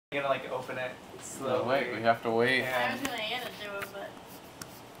You're gonna like open it slowly. No, wait, we have to wait. Yeah. I was gonna hand it to him, but...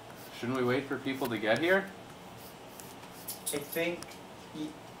 Shouldn't we wait for people to get here? I think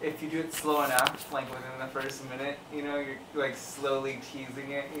if you do it slow enough, like within the first minute, you know, you're like slowly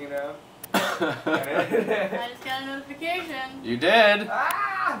teasing it, you know. I just got a notification. You did?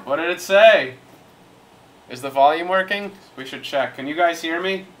 Ah! What did it say? Is the volume working? We should check. Can you guys hear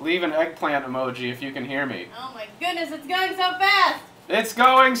me? Leave an eggplant emoji if you can hear me. Oh my goodness, it's going so fast! It's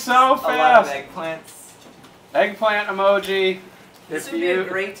going so fast! A lot of eggplants. Eggplant emoji. This would be a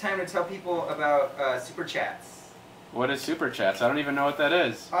great time to tell people about super chats. What is super chats? I don't even know what that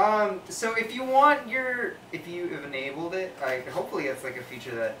is. So if you want if you have enabled it, hopefully it's like a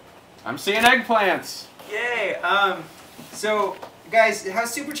feature that... I'm seeing eggplants. Yay! So guys, how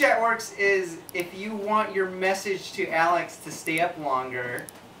super chat works is if you want your message to Alex to stay up longer,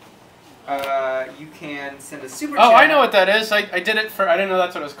 you can send a super chat. Oh, I know what that is. I did it for, I didn't know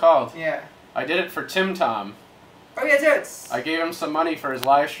that's what it was called. Yeah. I did it for Tim Tom. Oh yeah, totes. I gave him some money for his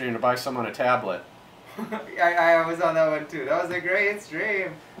live stream to buy someone a tablet. I was on that one too. That was a great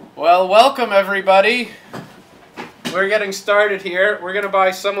stream. Well, welcome everybody. We're getting started here. We're going to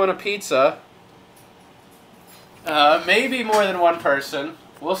buy someone a pizza. Maybe more than one person.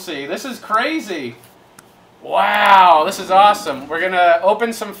 We'll see. This is crazy. Wow, this is awesome. We're going to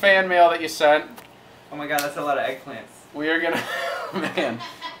open some fan mail that you sent. Oh my god, that's a lot of eggplants. We are going to... Man,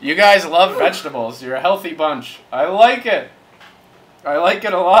 you guys love vegetables. You're a healthy bunch. I like it. I like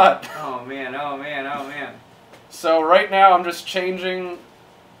it a lot. Oh man, oh man, oh man. So right now I'm just changing...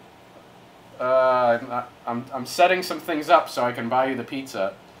 I'm setting some things up so I can buy you the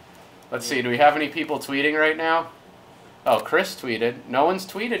pizza. Let's see, do we have any people tweeting right now? Oh, Chris tweeted. No one's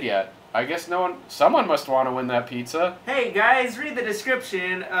tweeted yet. I guess no one... Someone must want to win that pizza. Hey guys, read the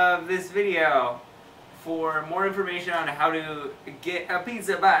description of this video for more information on how to get a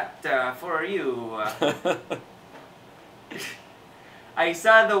pizza bot for you. I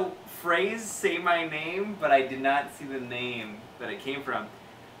saw the phrase, say my name, but I did not see the name that it came from.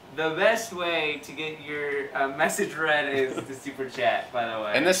 The best way to get your message read is the super chat, by the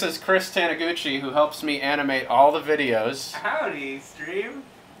way. And this is Chris Taniguchi, who helps me animate all the videos. Howdy, stream.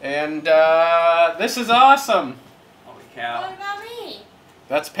 And this is awesome. Holy cow. What about me?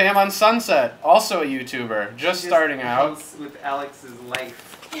 That's Pam on Sunset, also a YouTuber, just starting out. With Alex's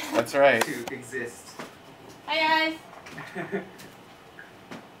life. That's right. To exist. Hi guys.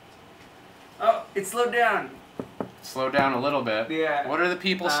 Oh, it slowed down. Slow down a little bit. Yeah. What are the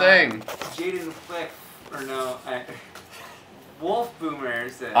people saying? Jaden Flick, or no, Wolf Boomer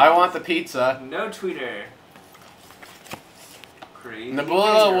says... I want the pizza. No tweeter. Crazy.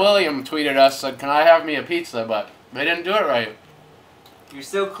 Nabula William tweeted us, said, can I have me a pizza? But they didn't do it right. You're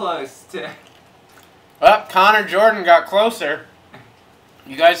so close to... Well, Connor Jordan got closer.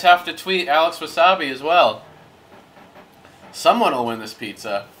 You guys have to tweet Alex Wasabi as well. Someone will win this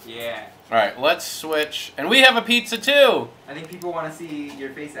pizza. Yeah. Alright, let's switch. And we have a pizza too! I think people want to see your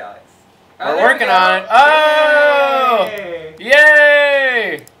face, Alex. We're working on it. Oh! Yay!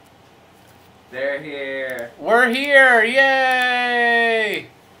 Yay! They're here. We're here! Yay!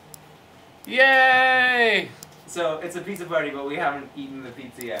 Yay! So, it's a pizza party, but we haven't eaten the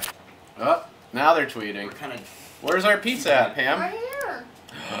pizza yet. Oh, now they're tweeting. We're kind of... Where's our pizza at, Pam? Right here.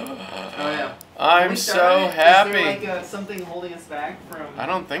 Oh, yeah. I'm so happy. Is there like something holding us back from I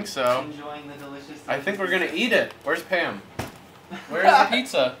don't think so. enjoying the delicious... I think we're going to eat it. Where's Pam? Where's the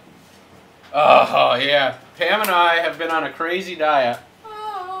pizza? Oh, yeah. Pam and I have been on a crazy diet.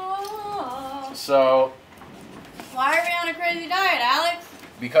 Oh. So, Why are we on a crazy diet, Alex?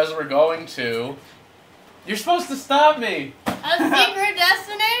 because we're going to... You're supposed to stop me! A secret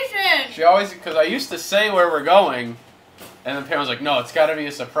destination! She always... Because I used to say where we're going, and then Pam was like, no, it's got to be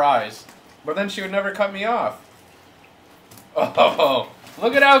a surprise. But then she would never cut me off. Oh,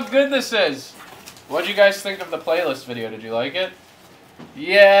 look at how good this is! What'd you guys think of the playlist video? Did you like it?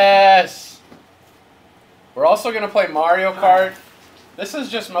 Yes! We're also going to play Mario Kart. This is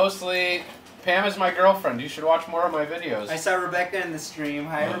just mostly... Pam is my girlfriend. You should watch more of my videos. I saw Rebaka in the stream.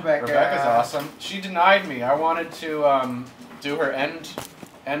 Hi, Rebaka. Rebecca's awesome. She denied me. I wanted to do her end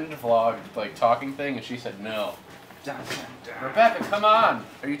vlog, like, talking thing, and she said no. Dun, dun, dun. Rebecca, come on!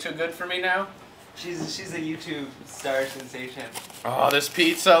 Are you too good for me now? She's a YouTube star sensation. Oh, this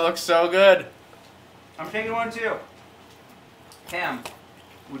pizza looks so good. I'm taking one too. Pam,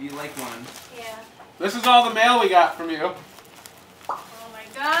 would you like one? Yeah. This is all the mail we got from you. Oh my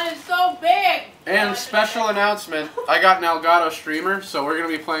god, it's so big! And special announcement, I got an Elgato streamer, so we're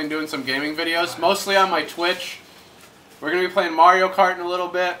going to be doing some gaming videos, mostly on my Twitch. We're going to be playing Mario Kart in a little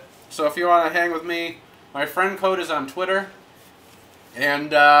bit, so if you want to hang with me, my friend code is on Twitter.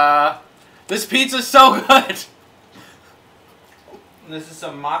 And this pizza's so good. This is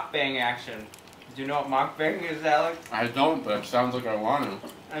some mukbang action. Do you know what mukbang is, Alex? I don't, but it sounds like I want to.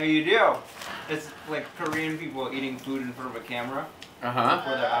 Oh, you do? It's like Korean people eating food in front of a camera Uh-huh. for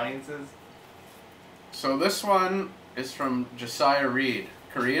their audiences. So this one is from Josiah Reed.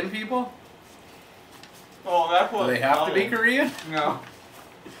 Korean people? Oh, that's what Do they have to be Korean? No.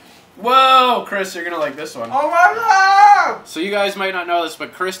 Whoa, Chris, you're gonna like this one. Oh my god! So you guys might not know this,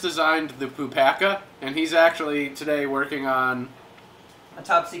 but Chris designed the Pupaka, and he's actually today working on A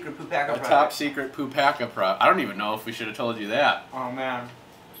top secret Pupaka a project. top secret Pupaka prop. I don't even know if we should have told you that. Oh man.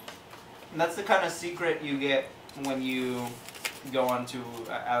 And that's the kind of secret you get when you go onto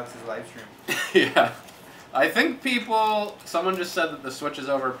Alex's live stream. Yeah. I think someone just said that the Switch is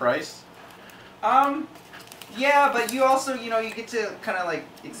overpriced. Yeah, but you also, you know, you get to kind of like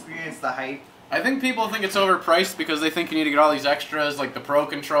experience the hype. I think people think it's overpriced because they think you need to get all these extras like the Pro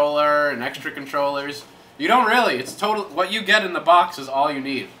Controller and extra controllers. You don't really. It's total. What you get in the box is all you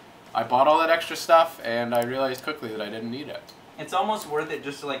need. I bought all that extra stuff and I realized quickly that I didn't need it. It's almost worth it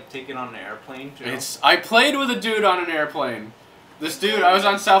just to like take it on an airplane too. I played with a dude on an airplane. This dude, I was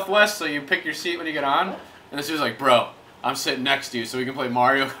on Southwest, so you pick your seat when you get on, and this dude's like, bro, I'm sitting next to you so we can play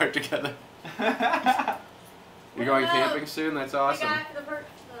Mario Kart together. You're going camping soon? That's awesome. The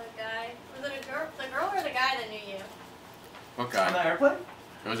guy. Was it a girl? The girl or the guy that knew you? What On guy? the airplane?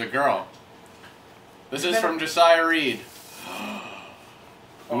 It was a girl. This is from Josiah Reed.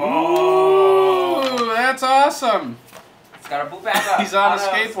 Ooh, that's awesome. It's got a Pupaka. He's on a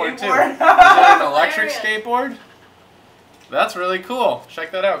skateboard too. skateboard. Is that an electric Hilarious. skateboard? That's really cool.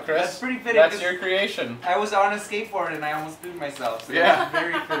 Check that out, Chris. That's pretty fitting. That's 'cause your creation. I was on a skateboard and I almost booed myself. So Yeah. that's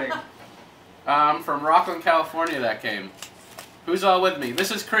very fitting. From Rockland, California, that came. Who's all with me?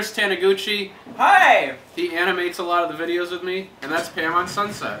 This is Chris Taniguchi. Hi! He animates a lot of the videos with me. And that's Pam on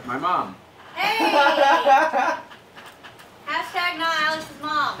Sunset, my mom. Hey! Hashtag not Alex's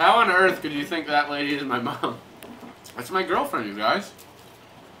mom. How on earth could you think that lady is my mom? That's my girlfriend, you guys.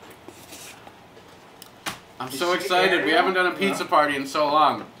 I'm Is so she excited. We Ariel? haven't done a pizza party in so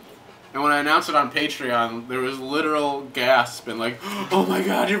long. And when I announced it on Patreon, there was literal gasp and like, oh my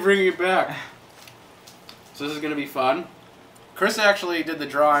god, you're bringing it back. So this is going to be fun. Chris actually did the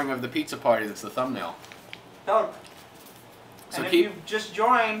drawing of the pizza party that's the thumbnail. Oh. So And if keep- you've just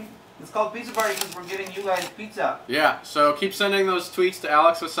joined, it's called Pizza Party because we're giving you guys pizza. Yeah, so keep sending those tweets to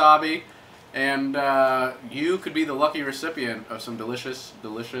Alex Wasabi, and you could be the lucky recipient of some delicious,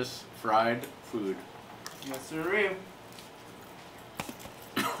 delicious fried food. Yes, sir.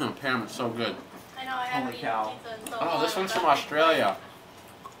 Pam, it's so good. I know I haven't Holy eaten cow. pizza in so Oh, long. this one's from That's Australia.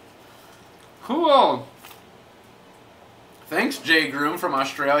 Cool. Thanks, Jay Groom from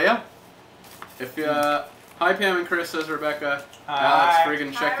Australia. If hi Pam and Chris, says Rebecca. Alex, Hi.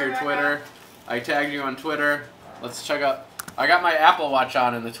 friggin' check Hi, your Rebecca. Twitter. I tagged you on Twitter. Let's check out. I got my Apple Watch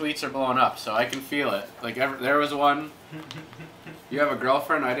on and the tweets are blowing up, so I can feel it. Like there was one. You have a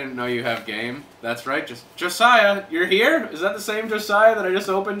girlfriend? I didn't know you have game. That's right. Josiah, you're here? Is that the same Josiah that I just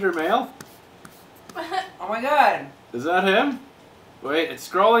opened your mail? Oh my god. Is that him? Wait, it's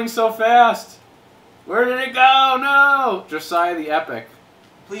scrolling so fast. Where did it go? No! Josiah the Epic.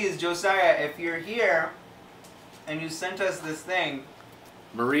 Please, Josiah, if you're here and you sent us this thing,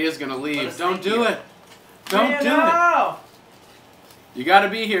 Maria's gonna Let leave. us Don't thank do you. it. Don't do it. No! You gotta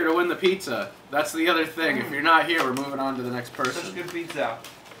be here to win the pizza. That's the other thing. If you're not here, we're moving on to the next Such person. good pizza.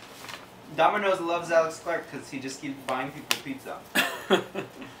 Domino's loves Alex Clark because he just keeps buying people pizza.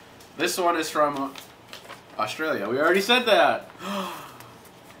 This one is from Australia. We already said that.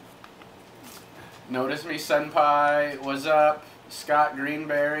 Notice Me Senpai, what's up? Scott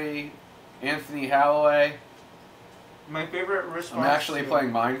Greenberry, Anthony Holloway. My favorite response. I'm actually to-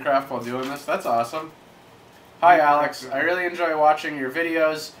 playing Minecraft while doing this. That's awesome. Hi Alex, I really enjoy watching your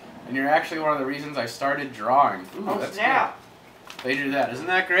videos, and you're actually one of the reasons I started drawing. Ooh, Oh that's snap! good. They do that. Isn't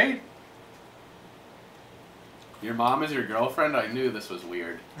that great? Your mom is your girlfriend? I knew this was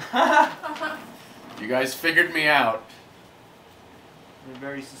weird. You guys figured me out. They're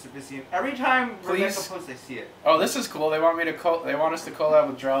very sophisticated. Every time Please. Rebecca posts, I see it. Oh, this is cool. They want me to they want us to collab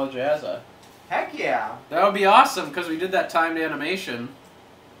with Jarl Jazza. Heck yeah! That would be awesome because we did that timed animation.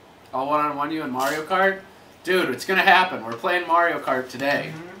 All one-on-one you in Mario Kart. Dude, it's gonna happen. We're playing Mario Kart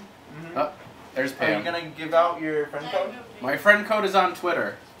today. Oh, there's Are Pam. you gonna give out your friend code? My friend code is on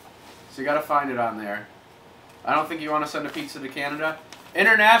Twitter, so you gotta find it on there. I don't think you want to send a pizza to Canada.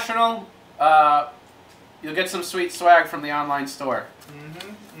 International, you'll get some sweet swag from the online store.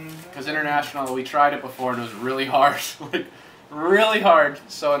 Because international, we tried it before and it was really hard. Like, really hard.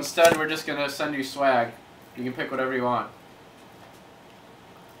 So instead, we're just gonna send you swag. You can pick whatever you want.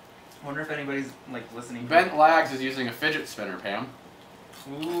 I wonder if anybody's like listening. Bent Lags is using a fidget spinner, Pam.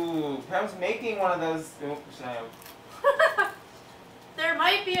 Ooh, Pam's making one of those. Oops, There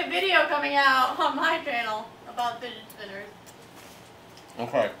might be a video coming out on my channel about fidget spinners.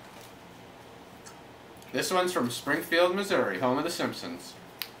 Okay. This one's from Springfield, Missouri, home of the Simpsons.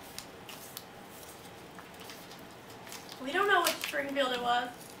 We don't know which Springfield it was.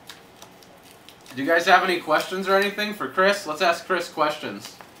 Do you guys have any questions or anything for Chris? Let's ask Chris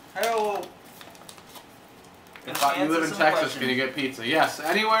questions. Hello. If you live in Texas, can you get pizza? Yes,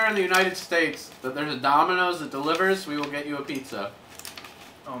 anywhere in the United States that there's a Domino's that delivers, we will get you a pizza.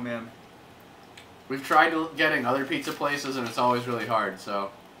 Oh man. We've tried getting other pizza places and it's always really hard,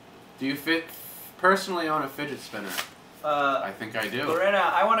 so. Do you personally own a fidget spinner? I think I do. Lorena,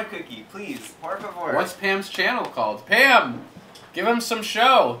 I want a cookie, please. Por favor. What's Pam's channel called? Pam! Give him some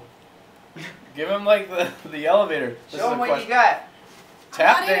show! Give him like the elevator. Show him what you got.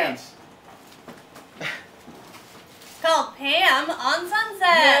 Tap dance. It's called Pam on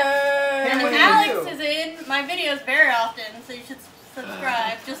Sunset. Yay! And What do you Alex do? is in my videos very often, so you should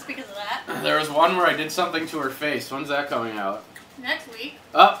subscribe just because of that. There was one where I did something to her face. When's that coming out? Next week.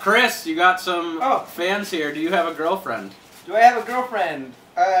 Oh, Chris, you got some Oh. fans here. Do you have a girlfriend? Do I have a girlfriend?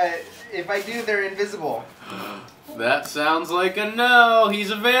 If I do, they're invisible. That sounds like a no. He's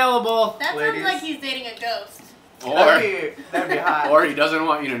available. That Ladies. sounds like he's dating a ghost. Or, That'd be hot. or he doesn't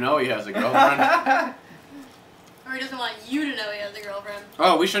want you to know he has a girlfriend. Or he doesn't want you to know he has a girlfriend.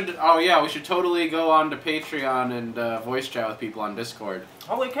 Oh, we should. Oh yeah, we should totally go on to Patreon and voice chat with people on Discord.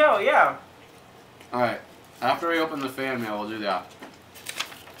 Holy cow, yeah. All right. After we open the fan mail, we'll do that.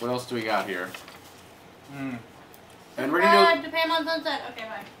 What else do we got here? Mm. And we're gonna Subscribe to Pam on Sunset. Okay,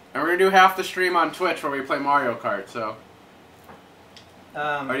 bye. do half the stream on Twitch where we play Mario Kart. So,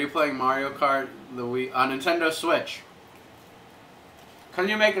 are you playing Mario Kart on Nintendo Switch? Can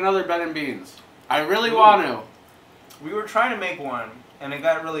you make another Ben and Beans? I really want to. We were trying to make one, and it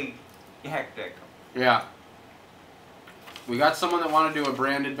got really hectic. Yeah. We got someone that wanted to do a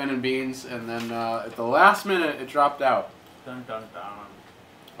branded Ben and Beans, and then at the last minute it dropped out. Dun dun dun.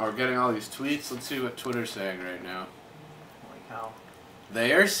 Oh, we're getting all these tweets. Let's see what Twitter's saying right now. Holy cow.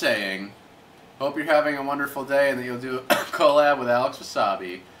 They are saying, hope you're having a wonderful day and that you'll do a collab with Alex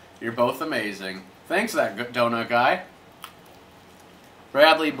Wasabi. You're both amazing. Thanks, that donut guy.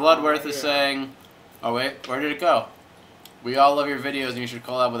 Bradley Bloodworth is saying, oh wait, where did it go? We all love your videos and you should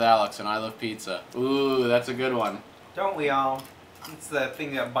collab with Alex, and I love pizza. Ooh, that's a good one. Don't we all? It's the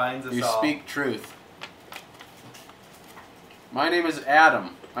thing that binds us You all. speak truth. My name is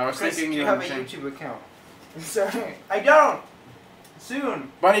Adam. I was Chris, thinking you you have were a saying- YouTube account. Sorry. I don't!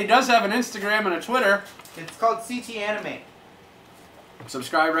 Soon. But he does have an Instagram and a Twitter. It's called CT Anime.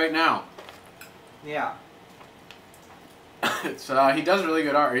 Subscribe right now. Yeah. It's, he does really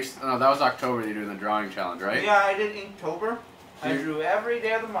good art. That was October you're doing the drawing challenge, right? Yeah, I did Inktober. I drew every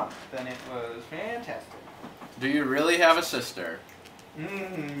day of the month, and it was fantastic. Do you really have a sister?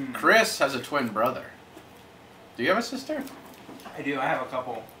 Mm. Chris has a twin brother. Do you have a sister? I do, I have a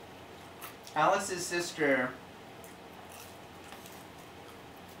couple. Alice's sister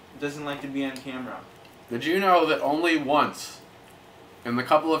doesn't like to be on camera. Did you know that only once, in the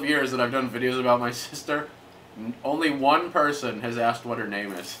couple of years that I've done videos about my sister, only one person has asked what her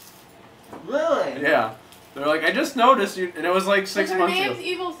name is? Really? Yeah. They're like, I just noticed you, and it was like 6 Her months name's ago.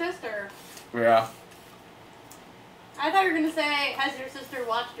 Evil Sister. Yeah. I thought you were gonna say, has your sister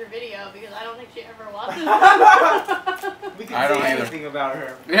watched your video? Because I don't think she ever watches them. We can I don't say either. anything about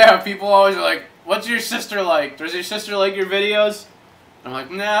her. Yeah, people always are like, what's your sister like? Does your sister like your videos? I'm like,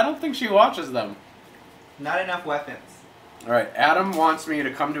 nah, I don't think she watches them. Not enough weapons. Alright, Adam wants me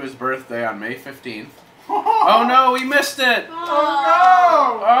to come to his birthday on May 15th. Oh no, we missed it!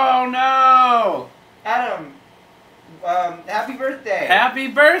 Oh Oh no! no! Adam, happy birthday. Happy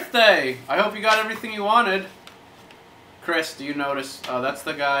birthday! I hope you got everything you wanted. Chris, do you notice? Oh, that's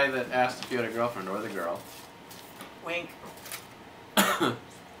the guy that asked if you had a girlfriend, or the girl. Wink.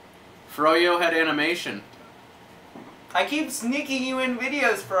 Froyo had animation. I keep sneaking you in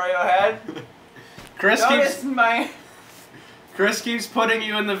videos, Froyohead. Chris keeps putting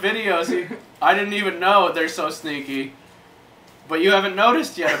you in the videos. I didn't even know they're so sneaky. But you haven't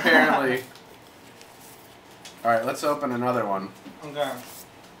noticed yet, apparently. Alright, let's open another one. Okay.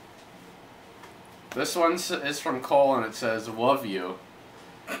 This one is from Cole, and it says, love you.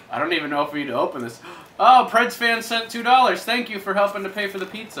 I don't even know if we need to open this. Oh, Preds fan sent $2. Thank you for helping to pay for the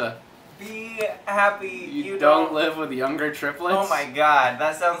pizza. Be happy You don't live with younger triplets? Oh my god,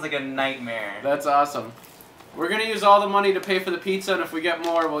 that sounds like a nightmare. That's awesome. We're going to use all the money to pay for the pizza, and if we get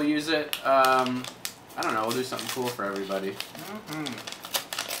more, we'll use it, I don't know, we'll do something cool for everybody.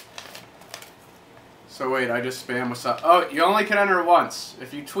 So wait, I just spam what's up. Oh, you only can enter once.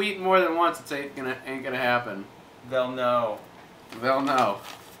 If you tweet more than once, it ain't gonna happen. They'll know. They'll know.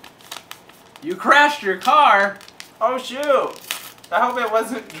 You crashed your car. Oh shoot! I hope it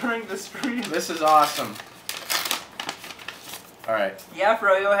wasn't during the stream. This is awesome. All right. Yeah,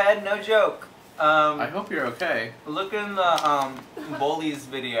 Froyo head, no joke. I hope you're okay. Look in the Bullies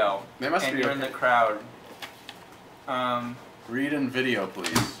video. They must and be you're okay. in the crowd. Read in video,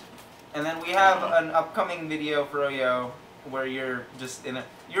 please. And then we have an upcoming video, Froyo, where you're just in a...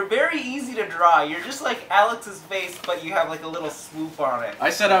 You're very easy to draw. You're just like Alex's face, but you have like a little swoop on it. I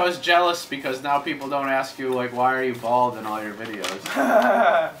said I was jealous because now people don't ask you, like, why are you bald in all your videos?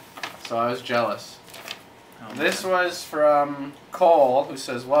 So I was jealous. Oh, this was from Cole, who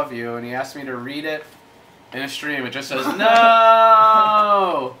says, love you, and he asked me to read it in a stream. It just says,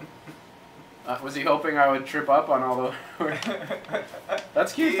 no! Was he hoping I would trip up on all the...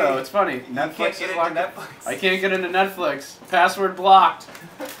 That's cute, though. It's funny. Netflix is locked. Netflix. I can't get into Netflix. Password blocked.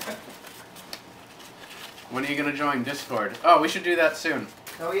 When are you going to join Discord? Oh, we should do that soon.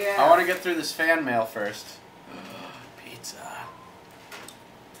 Oh, yeah. I want to get through this fan mail first. Pizza.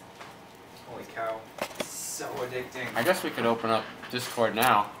 Holy cow. So addicting. I guess we could open up Discord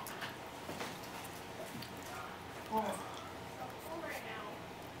now.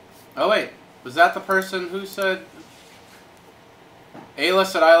 Oh, wait. Was that the person who said... Ayla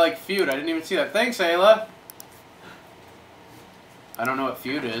said I like Feud. I didn't even see that. Thanks, Ayla. I don't know what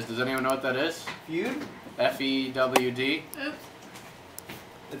Feud is. Does anyone know what that is? Feud? F-E-W-D. Oops.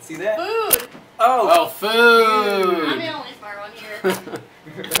 Let's see that. Food. Oh, food! I'm the only smart one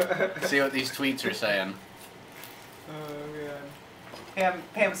here. See what these tweets are saying. Oh, man.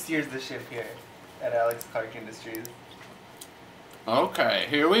 Pam steers the ship here at Alex Clark Industries. Okay,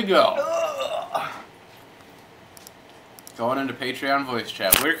 here we go. Going into Patreon voice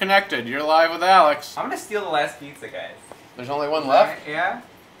chat. We're connected. You're live with Alex. I'm gonna steal the last pizza, guys. There's only one left? Yeah?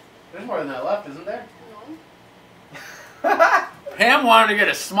 There's more than that left, isn't there? No. Pam wanted to get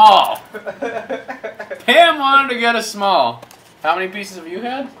a small. Pam wanted to get a small. How many pieces have you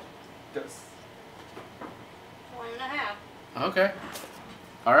had? Just. 1.5. Okay.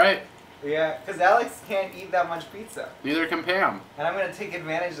 Alright. Yeah, because Alex can't eat that much pizza. Neither can Pam. And I'm gonna take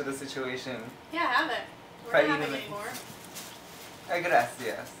advantage of the situation. Yeah, have it. We're Try not eating having it. any more. I could ask,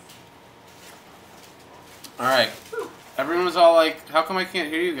 yes. Alright. Everyone was all like, how come I can't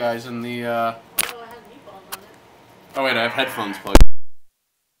hear you guys in the, Although it has meatballs on it. Oh wait, I have headphones plugged.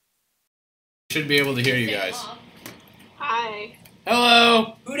 Should be able to hear you guys. Hi.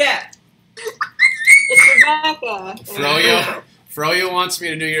 Hello! Who dat? It's Rebaka. Froyo wants me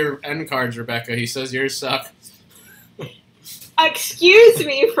to do your end cards, Rebecca. He says yours suck. Excuse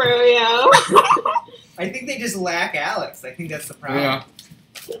me, Froyo. I think they just lack Alex. I think that's the problem. Yeah.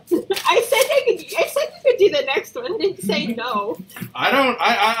 I said you could do the next one. I didn't say no.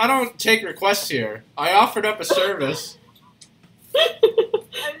 I don't take requests here. I offered up a service.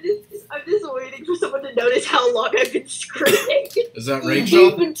 I'm just waiting for someone to notice how long I've been screaming. Is that You've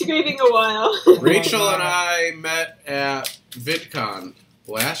Rachel? been screaming a while. Rachel and I met at VidCon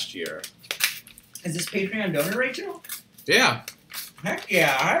last year. Is this Patreon donor Rachel? Yeah. Heck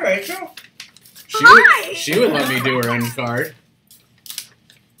yeah. Hi, Rachel. Hi! She would let me do her end card.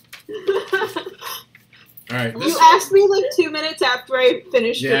 Alright, You asked me like 2 minutes after I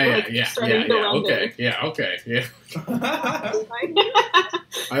finished starting to run okay, yeah.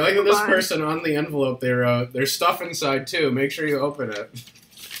 I like that this person on the envelope they wrote, there's stuff inside too, make sure you open it.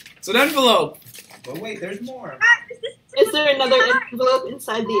 It's an envelope! But wait, there's more. Is there another envelope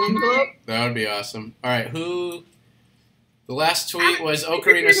inside the envelope? That would be awesome. Alright, who... The last tweet was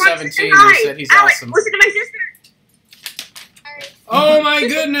Ocarina17, who said he's awesome. Listen to my sister! Oh my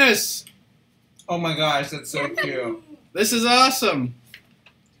goodness! Oh my gosh, that's so cute. This is awesome!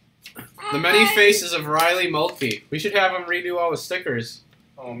 The many faces of Riley Mulkey. We should have him redo all the stickers.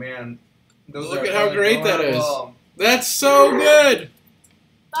 Oh man. Look at how great that is. That's so good!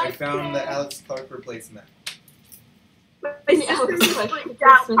 I found the Alex Clark replacement. Finding out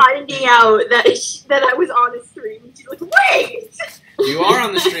that I was on a stream. She's like, wait! You are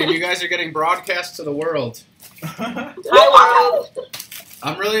on the stream. You guys are getting broadcast to the world. Hi, world.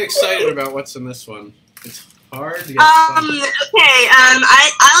 I'm really excited about what's in this one. It's hard to get okay,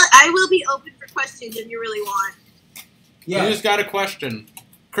 I will be open for questions if you really want. Yeah. Who's got a question?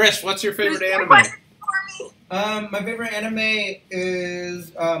 Chris, what's your favorite anime? My favorite anime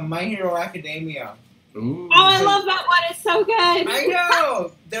is My Hero Academia. Ooh. Oh, I love that one. It's so good. I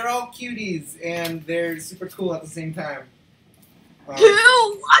know! They're all cuties, and they're super cool at the same time. Who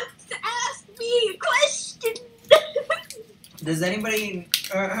wants to ask me a question? Does anybody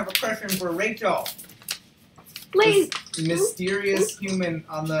have a question for Rachel? Please. This mysterious human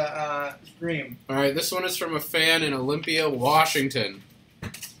on the stream. All right, this one is from a fan in Olympia, Washington.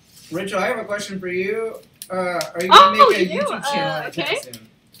 Rachel, I have a question for you. Are you going to make a you do? YouTube channel Okay. anytime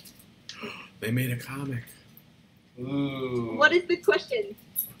soon? They made a comic. Ooh. What is the question?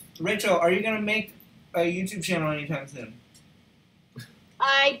 Rachel, are you going to make a YouTube channel anytime soon?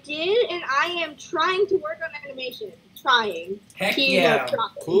 I did, and I am trying to work on animation. Trying. Heck Team yeah. of trying.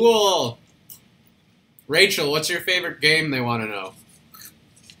 Cool. Rachel, what's your favorite game? They want to know.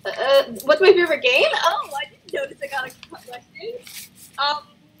 What's my favorite game? Oh, I didn't notice I got a question.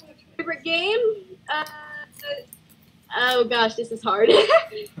 Favorite game? Oh gosh, this is hard.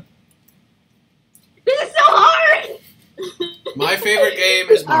 This is so hard! My favorite game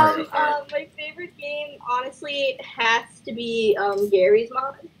is Mario Kart. My favorite game, honestly, has to be Gary's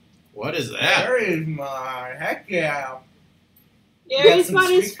Mod. What is that? There is my heck yeah. Gary's some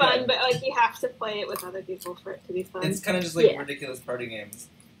Mod is street fun, cred. but like you have to play it with other people for it to be fun. It's kind of just like Yeah. ridiculous party games.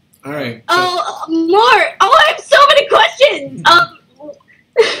 All right. Oh, more! Oh, I have so many questions!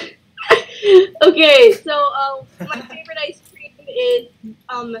 Okay, so my favorite ice cream is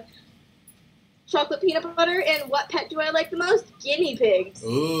chocolate peanut butter, and what pet do I like the most? Guinea pigs.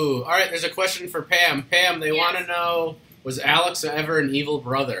 Ooh. All right, there's a question for Pam. Pam, they want to know, was Alex ever an evil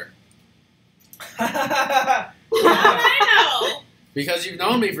brother? How would I know? Because you've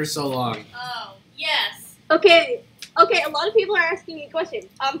known me for so long. Oh, yes. Okay, a lot of people are asking me questions.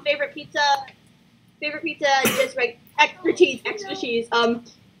 Favorite pizza, just like extra cheese.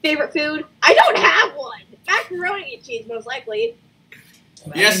 Favorite food? I don't have one. Macaroni and cheese, most likely.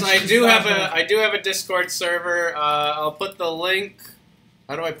 Yes, I do have a Discord server. I'll put the link.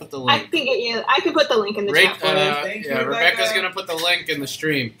 How do I put the link? I can put the link in the chat for you. Thank you, Rebecca's Rebecca. gonna put the link in the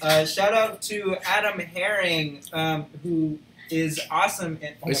stream. Shout out to Adam Herring, who is awesome.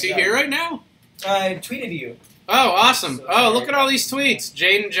 Is he here right now? I tweeted you. Oh, awesome. So Oh, look at all these tweets.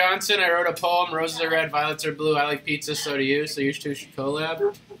 Jaden Johnson, I wrote a poem. Roses are red, violets are blue. I like pizza, so do you. So you two should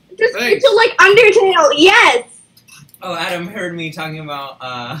collab. Just Thanks. to like Undertale, yes! Oh, Adam heard me talking about,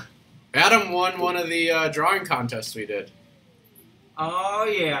 Adam won one of the drawing contests we did. oh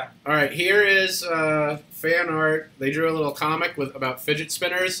yeah. All right, here is fan art. They drew a little comic about fidget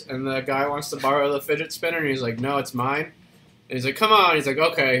spinners, and the guy wants to borrow the fidget spinner, and he's like, no, it's mine. And he's like, come on. He's like,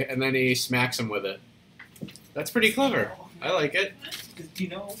 okay, and then he smacks him with it. That's pretty clever. I like it. Do you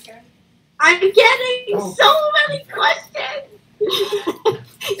know okay? I'm getting so many questions!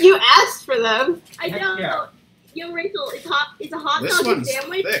 You asked for them. I Heck know. yeah. Yo, Rachel, is a hot This dog a one's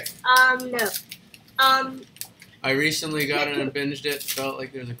sandwich? thick. No. I recently got it and binged it. Felt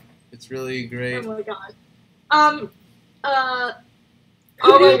like it's really great. Oh my god.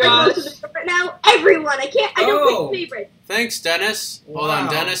 Oh my gosh. Now, everyone, I don't pick favorites. Thanks, Dennis. Hold on,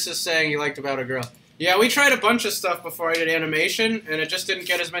 Wow. Dennis is saying he liked About a Girl. Yeah, we tried a bunch of stuff before I did animation, and it just didn't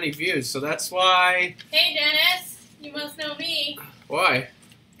get as many views, so that's why... Hey, Dennis. You must know me. Why?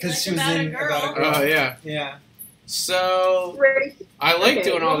 Because Like she was About a in Girl. About a Girl. Oh, yeah. Yeah. So, Ready? I like Okay,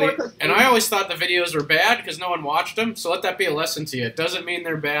 doing all one more these, question. and I always thought the videos were bad because no one watched them, so let that be a lesson to you. It doesn't mean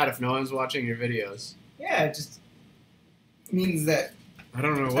they're bad if no one's watching your videos. Yeah, it just means that. I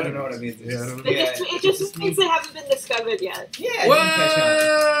don't know I what don't know what it means. Yeah, I don't know. It just means they haven't been discovered yet. Yeah, I didn't catch on.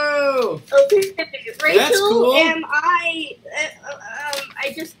 Whoa! Okay, Rachel, cool. am I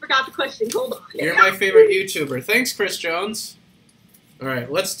just forgot the question. Hold on. You're my favorite YouTuber. Thanks, Chris Jones. All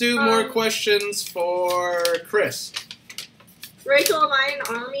right, let's do more Um, questions for Chris. Rachel, am I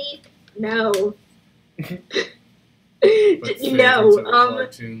an army? No. But favorites No. of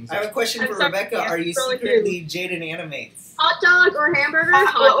cartoons. I have a question I'm for sorry, Rebecca. yeah, Are you scrolling secretly Jaden Animates? Hot dog or hamburger?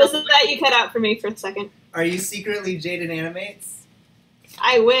 What was it that you cut out for me for a second? Are you secretly Jaden Animates?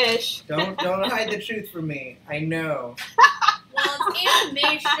 I wish. Don't hide the truth from me. I know. Well, it's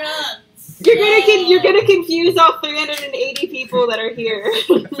animations. You're gonna confuse all 380 people that are here.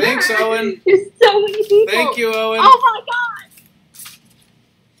 Thanks, Owen. There's so many people. Thank you, Owen. Oh my god.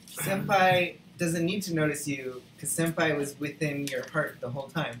 Senpai doesn't need to notice you because Senpai was within your heart the whole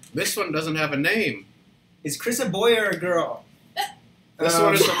time. This one doesn't have a name. Is Chris a boy or a girl? This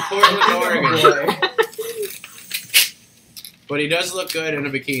one is from Portland, he's a Oregon. boy. But he does look good in a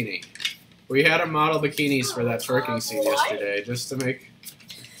bikini. We had him model bikinis for that twerking scene What? yesterday, just to make...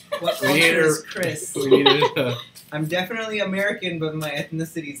 What We culture need is Chris? We needed... I'm definitely American, but my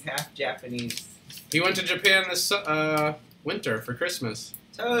ethnicity is half Japanese. He went to Japan this winter for Christmas.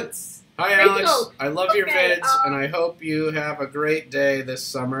 Totes. Hi, Rachel, Alex. I love your okay, vids, and I hope you have a great day this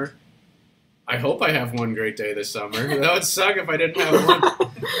summer. I hope I have one great day this summer. That would suck if I didn't have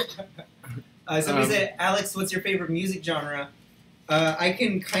one. Somebody said, Alex, what's your favorite music genre? I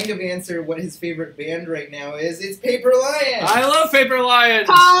can kind of answer what his favorite band right now is. It's Paper Lion. I love Paper Lions.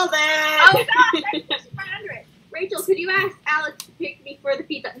 Call Oh that. God, that's 100. Rachel, could you ask Alex to pick me for the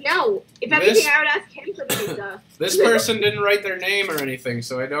pizza? No. If anything, I would ask him for the pizza. This person didn't write their name or anything,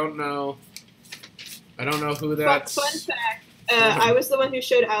 so I don't know. I don't know who that's. Fun fact. I was the one who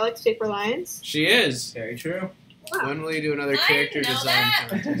showed Alex Paper Lions. She is. Very true. When will you do another I character didn't know design that.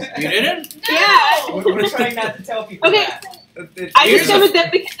 contest? You didn't? No! Yeah. We're trying not to tell people Okay. that. I Here's discovered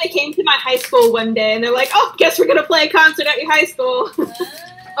that because they came to my high school one day and they're like, "Oh, guess we're gonna play a concert at your high school."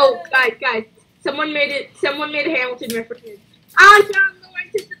 Oh, guys, someone made a Hamilton reference. I'm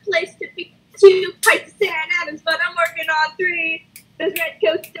going to the place to pick 2 pints of Sam Adams, but I'm working on 3. Those red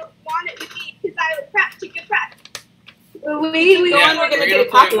coats don't want it with me because I would crap chicken crap. We Yeah, we're gonna we're get gonna a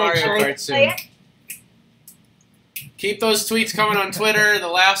play copyright Mario strike. Kart soon. Keep those tweets coming on Twitter. The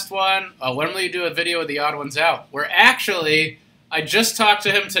last one. When will you do a video with the odd ones out? We're actually. I just talked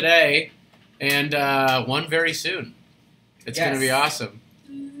to him today, and one very soon. It's gonna be awesome.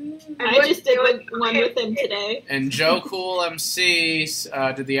 I just did one with him today. And Joe Cool MC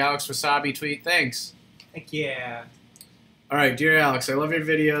did the Alex Wasabi tweet. Thanks. Heck yeah. All right, dear Alex, I love your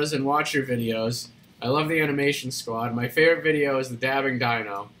videos and watch your videos. I love the animation squad. My favorite video is the Dabbing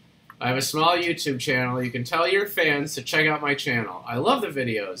Dino. I have a small YouTube channel. You can tell your fans to check out my channel. I love the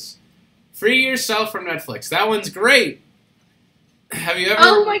videos. Free yourself from Netflix. That one's great. Have you ever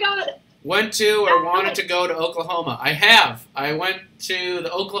Oh my God! went to or wanted to go to Oklahoma? I have. I went to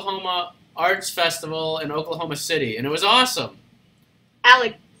the Oklahoma Arts Festival in Oklahoma City, and it was awesome.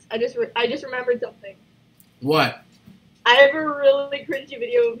 Alex, I just remembered something. What? I have a really cringy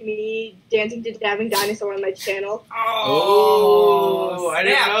video of me dancing to Dabbing Dinosaur on my channel. Oh, I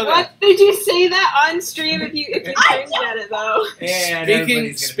didn't know that. What did you say that on stream? If you cringed at it though.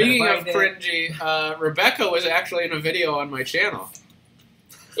 And Speaking of it. cringy, Rebaka was actually in a video on my channel.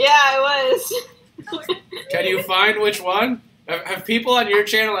 Yeah, I was. Can you find which one? Have people on your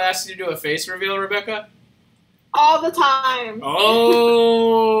channel asked you to do a face reveal, Rebaka? All the time.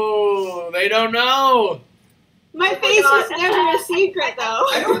 Oh, they don't know. My face was never a secret though.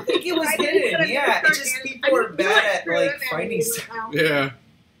 I don't think it was hidden. Yeah, it's just people are bad at like finding stuff. Yeah.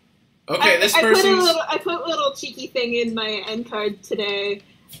 Okay, this person's. I put a little cheeky thing in my end card today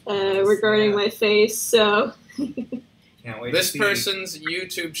regarding my face. So. Can't wait This to see. person's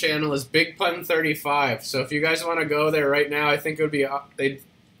YouTube channel is Big Pun 35. So if you guys want to go there right now, I think it would be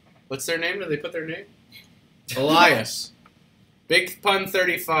what's their name? Did they put their name? Elias. Big Pun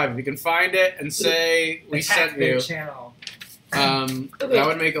 35. If you can find it and say we Attack sent their you, channel. that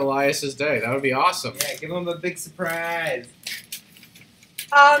would make Elias's day. That would be awesome. Yeah, give them a big surprise.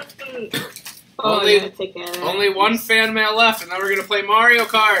 Only one fan mail left, and then we're gonna play Mario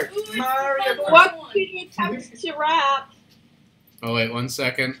Kart. What can you attempt to rap? Oh wait, 1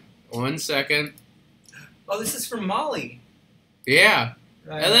 second. 1 second. Oh, this is from Molly. Yeah.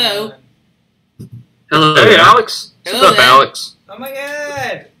 Right Hello. on. Hello. Hey, Alex. Hello What's up, there. Alex? Oh my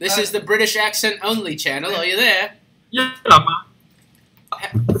God. This is the British accent only channel. Are you there? Yeah, man.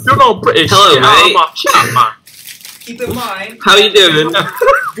 If you're not British, Hello, get out of mate. my chat, man. Keep in mind. How you doing?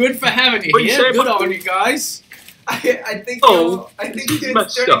 Good for having you What you here. say Good about- on you guys. I think Oh, it's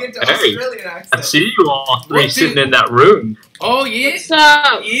messed turning up. into Hey. Australian I accent. see you all three What sitting do- in that room. Oh yeah. What's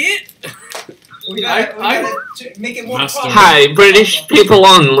up? Yeah. We I- gotta make it more Master. popular. Hi, British people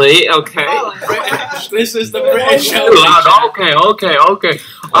only, okay? British. This is the British Too only. loud. Okay.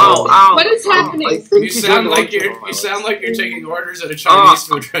 Oh, What is happening? You sound like you're taking orders at a Chinese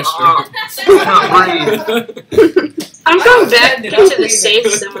food restaurant. I'm going back Turn it into up the even. safe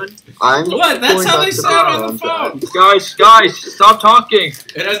zone. What? That's how they sound on the phone. Guys, stop talking.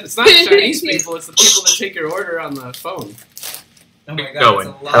 It's not Chinese people. It's the people that take your order on the phone. Oh my God, Going.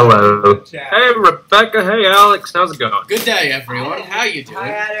 it's a lot Hello. of chat. Hey, Rebecca. Hey, Alex. How's it going? Good day, everyone. How you Hi, doing?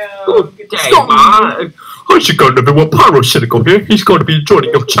 Adam. Good day, man. How's it going, everyone? Pyrocynical here. He's going to be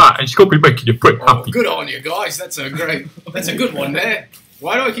joining your chat, and he's going to be making you very Oh, happy. good on you guys. That's a good one there.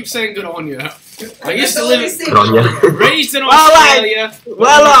 Why do I keep saying good on you? I used to live Good on you. raised in Well, Australia.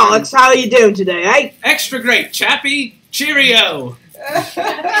 Well, Alex, how you doing today, eh? Extra great, chappy. Cheerio.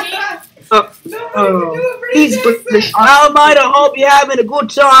 He's British. Well, mate, I hope you're having a good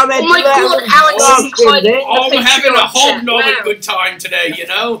time. Oh my God, Alex, Oh, is quite- eh? I'm having a hobnobbing Wow. good time today, you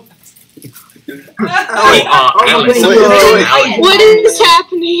know? Alex. What is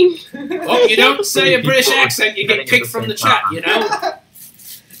happening? Oh, you don't say a British accent, you get kicked from the chat, you know?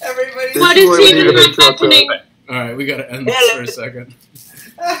 Everybody. What is even happening? Alright, we gotta end this for a second.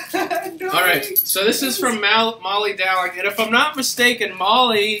 Alright, so this is from Molly Dowling, and if I'm not mistaken,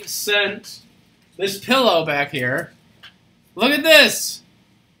 Molly sent this pillow back here Look at this!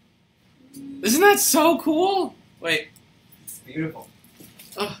 Isn't that so cool? Wait. It's beautiful.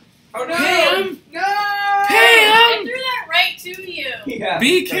 Oh no! Pam! No! I threw that right to you. Yeah,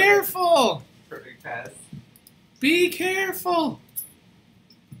 Be careful! Perfect pass. Be careful!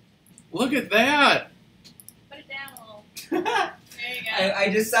 Look at that! Put it down a little. There you go. I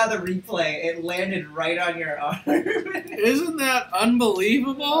just saw the replay. It landed right on your arm. Isn't that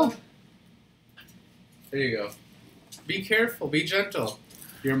unbelievable? There you go. Be careful. Be gentle.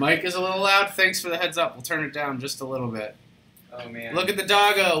 Your mic is a little loud. Thanks for the heads up. We'll turn it down just a little bit. Oh, man. Look at the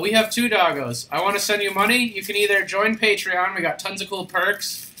doggo. We have 2 doggos. I want to send you money. You can either join Patreon. We got tons of cool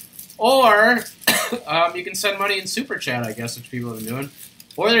perks. Or you can send money in Super Chat, I guess, which people have been doing.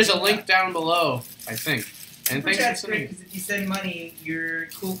 Or there's a link down below, I think. And Super thanks Chat's for great, sending. because if you send money, your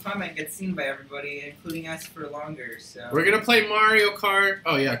cool comment gets seen by everybody, including us for longer, so... We're going to play Mario Kart.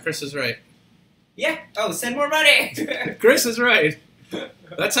 Oh, yeah, Chris is right. Yeah! Oh, send more money! Chris is right.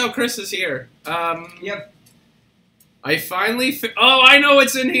 That's how Chris is here. Yep. I finally... oh, I know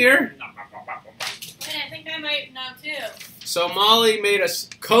what's in here! Wait, I think I might know too. So Molly made us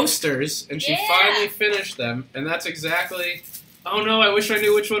coasters, and she Yeah. finally finished them, and that's exactly... Oh no, I wish I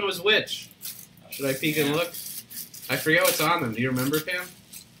knew which one was which. Should I peek and look? I forget what's on them. Do you remember, Pam?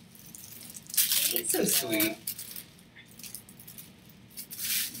 It's so sweet.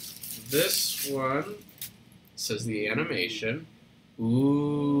 This one says the animation.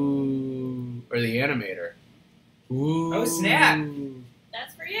 Ooh. Or the animator. Ooh. Oh, snap.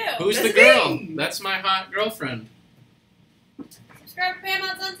 That's for you. Who's That's the girl? me. That's my hot girlfriend. Subscribe to Pam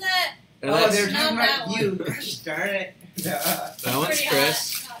on Sunset. And Oh, that's- they're No, talking that about one. you. Gosh darn it. that one's Pretty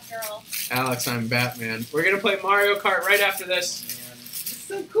Chris. hot girl. Alex, I'm Batman. We're gonna play Mario Kart right after this. It's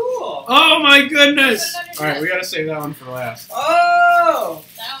so cool. Oh my goodness! Put it on your Alright, we gotta save that one for last. Oh!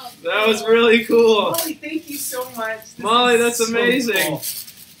 That was really cool. Molly, thank you so much. This Molly, is that's so amazing. cool.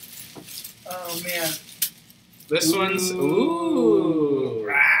 Oh, man. This one's ooh.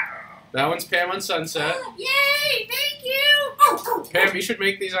 That one's Pam on Sunset. Yay! Thank you. Pam, you should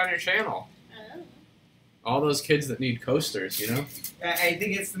make these on your channel. Oh. All those kids that need coasters, you know? I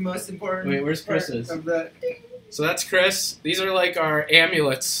think it's the most important Wait, where's part Chris's? of the... So that's Chris. These are like our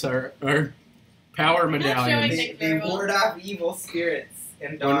amulets, our power not showing medallions. it. They ward off evil spirits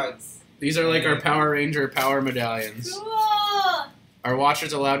and dogs. These are like our Power Ranger power medallions. Cool. Are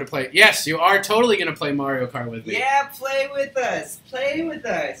watchers allowed to play? Yes, you are totally going to play Mario Kart with me. Yeah, play with us. Play with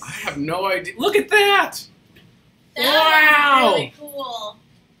us. I have no idea. Look at that! That Wow. was really cool.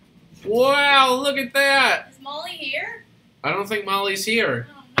 Wow, look at that! Is Molly here? I don't think Molly's here.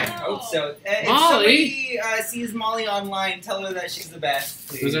 Oh no. I hope so. If Molly? somebody sees Molly online, tell her that she's the best,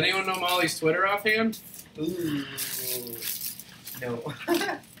 please. Does anyone know Molly's Twitter offhand? Ooh. No.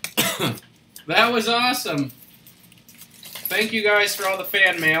 That was awesome. Thank you guys for all the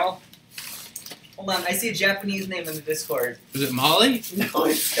fan mail. Hold on, I see a Japanese name in the Discord. Is it Molly? No,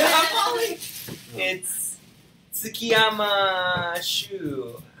 it's not Molly. It's Tsukiyama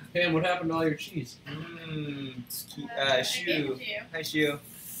Shu. Pam, what happened to all your cheese? I gave Shu. it to you. Hi, Shu.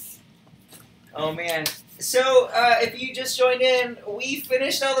 Oh, man. So, if you just joined in, we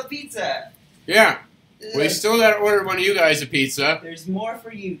finished all the pizza. Yeah, we still got to order one of you guys a pizza. There's more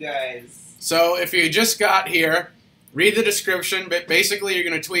for you guys. So if you just got here, read the description. But basically, you're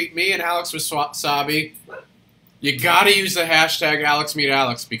going to tweet me and Alex Wasabi. You got to use the hashtag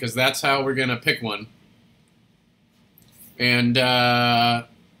AlexMeetAlex because that's how we're going to pick one. And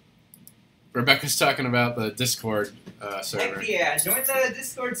Rebecca's talking about the Discord server. Heck yeah, join the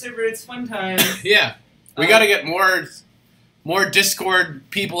Discord server. It's fun times. Yeah, we got to get more Discord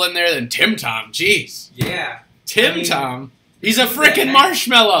people in there than Tim Tom. Jeez. Yeah. Tim I mean, Tom? He's a who's freaking that?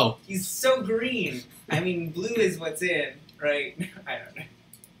 marshmallow. He's so green. I mean, blue is what's in, right? I don't know.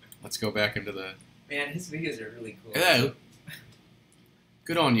 Let's go back into the... Man, his videos are really cool. Hello.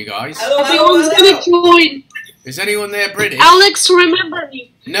 Good on you guys. Hello, Everyone's hello. gonna join. Is anyone there British? Alex, remember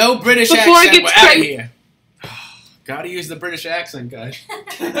me. No British Before it accent. We're gets out of crazy. here. Gotta use the British accent, guys.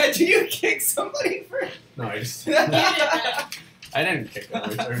 Do you kick somebody for... No, I just... You did that. I didn't kick it.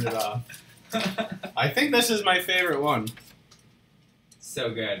 I turned it off. I think this is my favorite one. So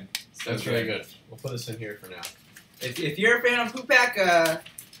good. So That's really good. We'll put this in here for now. If you're a fan of Pupaka,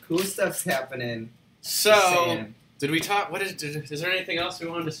 cool stuff's happening. Just So, saying. did we talk... Is there anything else we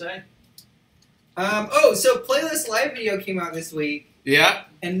wanted to say? So Playlist Live video came out this week, Yeah,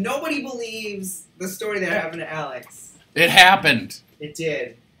 and nobody believes the story that happened to Alex. it happened. It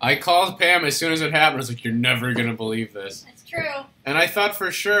did. I called Pam as soon as it happened. I was like, you're never going to believe this. That's true. And I thought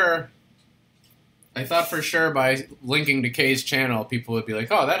for sure by linking to Kay's channel, people would be like,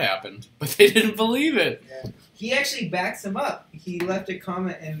 oh, that happened. But they didn't believe it. Yeah. He actually backs him up. He left a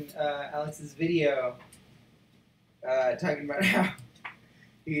comment in Alex's video talking about how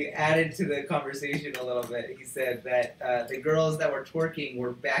he added to the conversation a little bit. He said that the girls that were twerking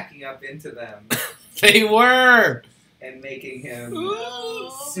were backing up into them. They were! And making him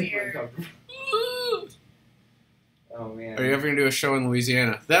Oh, super weird. uncomfortable. Oh, man. Are you ever going to do a show in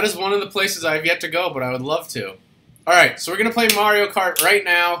Louisiana? That is one of the places I've yet to go, but I would love to. Alright, so we're going to play Mario Kart right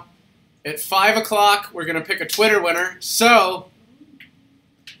now. At 5 o'clock, we're going to pick a Twitter winner. So,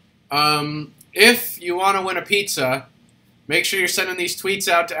 if you want to win a pizza, make sure you're sending these tweets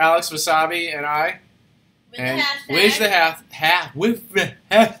out to Alex Wasabi and I. With And the hashtag. with the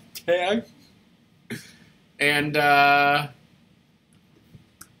hashtag. And I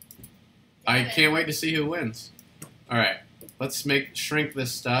can't wait to see who wins. All right, let's shrink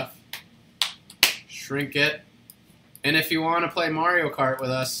this stuff. Shrink it. And if you want to play Mario Kart with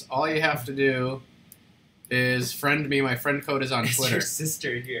us, all you have to do is friend me. My friend code is on Is Twitter. your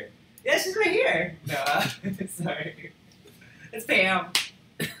sister here? Yeah, she's right here. No, sorry. It's Pam.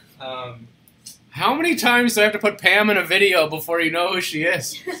 How many times do I have to put Pam in a video before you know who she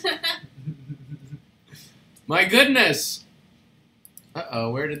is? My goodness. Uh-oh,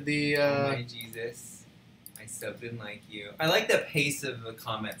 where did the... Oh my Jesus. I so didn't like you. I like the pace of the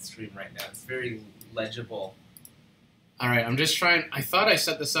comment stream right now. It's very legible. All right, I'm just trying... I thought I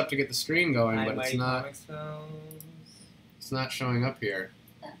set this up to get the screen going, Hi, but my it's not... comics phones. It's not showing up here.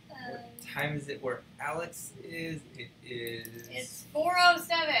 What time is it where Alex is? It is... It's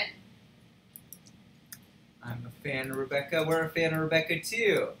 4:07. I'm a fan of Rebecca. We're a fan of Rebecca,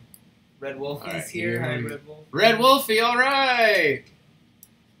 too. Red Wolfie's All right, here. Hi, here we Red Wolf. Red Wolfie, all right!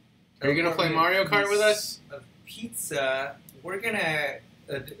 Are you going to play Mario Kart with us? Of pizza. We're going to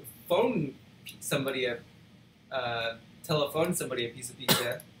phone somebody telephone somebody a piece of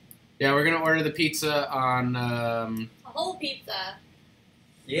pizza. Yeah, we're going to order the pizza on... A whole pizza.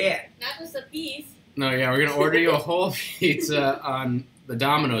 Yeah. Not just a piece. No, yeah, we're going to order you a whole pizza on the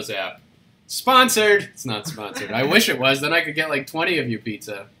Domino's app. Sponsored! It's not sponsored. I wish it was, then I could get like 20 of you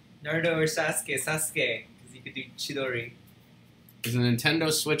pizza. Naruto or Sasuke? Sasuke. Because you could do Chidori. Is the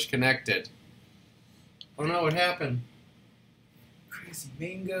Nintendo Switch connected? Oh no, what happened? Crazy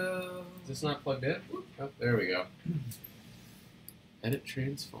Mango. Is this not plugged in? Oh, there we go. Edit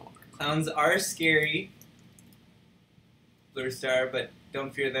transform. Clowns are scary. Blue Star, but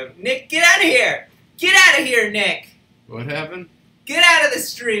don't fear them. Nick, get out of here! Get out of here, Nick! What happened? Get out of the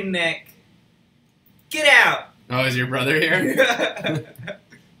stream, Nick! Get out! Oh, is your brother here?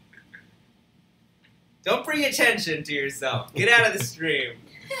 Don't bring attention to yourself. Get out of the stream.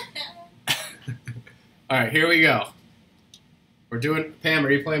 Alright, here we go. We're doing... Pam,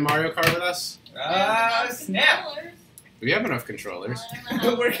 are you playing Mario Kart with us? Ah, snap! Controllers. Do we have enough controllers? Well, I don't know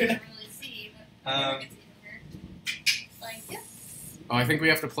how We're you can gonna- really see, but I can see from here. Like, yes. Oh, I think we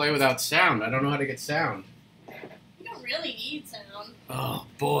have to play without sound. I don't know how to get sound. You don't really need sound. Oh,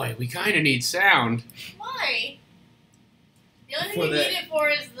 boy, we kind of need sound. Why? The only For thing you the- need it for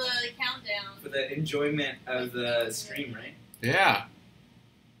is the countdown. For the enjoyment of the stream, right? Yeah.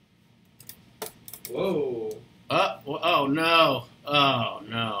 Whoa. Oh, no. Oh,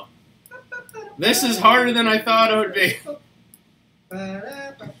 no. This is harder than I thought it would be.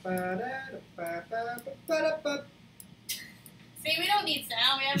 See, we don't need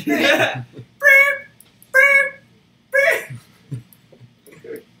sound. We have Chris.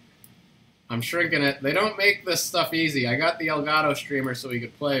 I'm shrinking it. They don't make this stuff easy. I got the Elgato streamer so we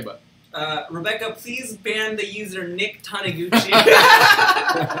could play, but... Rebecca, please ban the user Nick Taniguchi.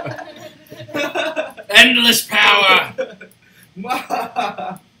 Endless power!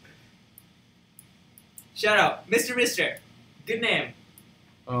 Shout out, Mr. Good name.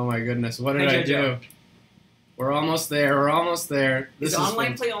 Oh my goodness, what did Hey, I do? Jojo. We're almost there, we're almost there. Is This is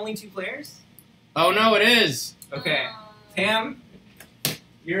online fun. play only 2 players? Oh no, it is! Okay. Pam,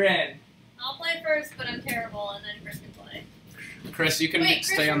 you're in. I'll play first, but I'm terrible, and then Chris can play. Chris, you can Wait,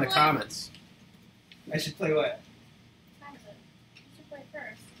 Chris, stay on the you're comments. I should play what? What time is it? You should play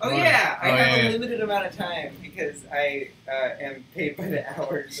first. Oh What? yeah, I Oh, have yeah, a yeah. limited amount of time because I am paid by the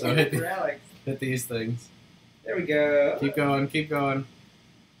hour. So So hit for Alex. Hit these things. There we go. Keep going, keep going.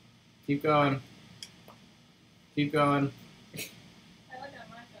 Keep going. Keep going. I look at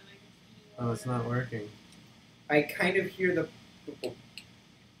my phone. I can see you. Oh, it's not working. I kind of hear the.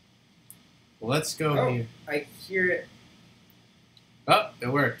 Let's go Oh. here. I hear it. Oh, it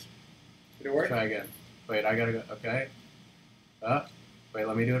worked. Did it work? Try again. Wait, I gotta go. Okay. Wait,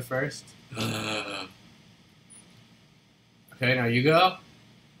 let me do it first. Okay, now you go.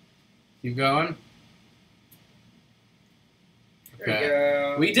 Keep going. There we Okay.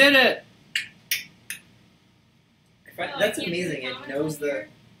 go. We did it! That's amazing. It knows the.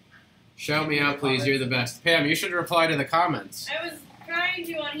 Shout me out, please. You're the best. Pam, you should reply to the comments. I was trying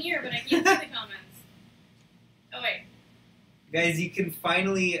to on here, but I can't see the comments. Oh, wait. Guys, you can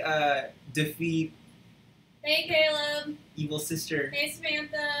finally defeat Hey, Caleb. evil sister. Hey,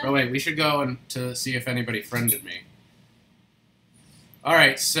 Samantha. Oh, wait. We should go to see if anybody friended me. All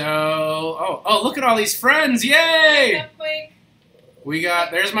right, so... Oh, look at all these friends. Yay! Up quick. We got...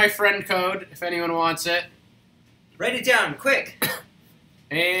 There's my friend code, if anyone wants it. Write it down, quick.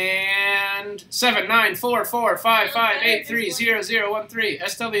 And 794455830013.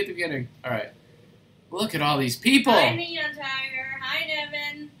 SW at the beginning. All right. Look at all these people. Hi, me on Tiger. Hi,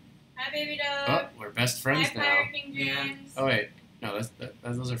 Devin. Hi, Baby Dog. Oh, we're best friends Hi, now. Pirate King James. Oh, wait. No,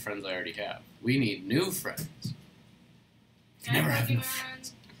 those are friends I already have. We need new friends. Hi, Never have Pokemon. enough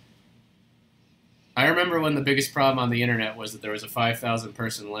friends. I remember when the biggest problem on the internet was that there was a 5,000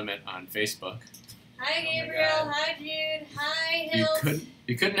 person limit on Facebook. Hi, Gabriel. Hi, Jude. Hi, Hills.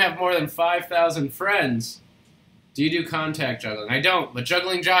 You couldn't have more than 5,000 friends. Do you do contact juggling? I don't, but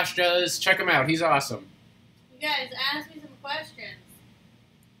Juggling Josh does. Check him out. He's awesome. You guys, ask me some questions.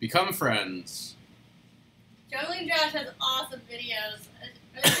 Become friends. Juggling Josh has awesome videos. Are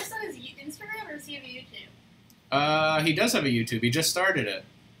they just on his Instagram or does he have a YouTube? He does have a YouTube. He just started it.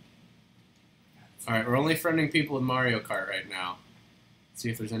 Alright, we're only friending people with Mario Kart right now. Let's see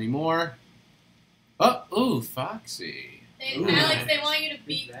if there's any more. Oh, ooh, Foxy. Alex, they want you to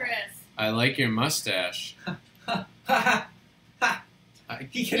beat Chris. I like your mustache.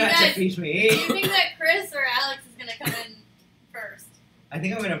 He cannot defeat me. Do you think that Chris or Alex is going to come in first? I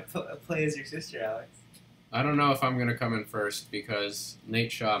think I'm going to play as your sister, Alex. I don't know if I'm going to come in first because Nate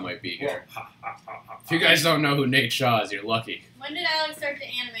Shaw might be here. If you guys don't know who Nate Shaw is, you're lucky. When did Alex start to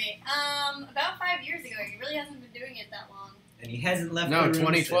animate? About 5 years ago. He really hasn't been doing it that long. And he hasn't left No, the room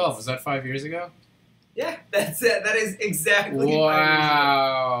 2012. since. Was that 5 years ago? Yeah, that's it. That is exactly 5 years ago.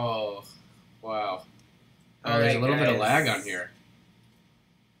 Wow. Wow. Oh, there's a little bit of lag on here.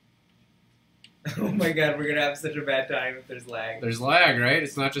 Oh my god, we're going to have such a bad time if there's lag. There's lag, right?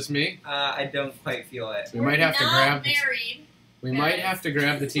 It's not just me? I don't quite feel it. We might have to grab married. We might have to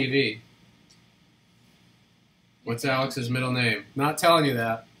grab the TV. What's Alex's middle name? Not telling you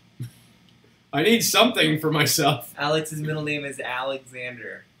that. I need something for myself. Alex's middle name is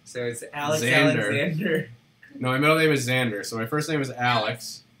Alexander. So it's Alex Xander. Alexander. No, my middle name is Xander. So my first name is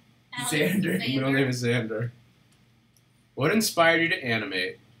Alex. Xander. My middle name is Xander. What inspired you to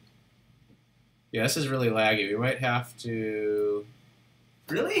animate? Yeah, this is really laggy. We might have to...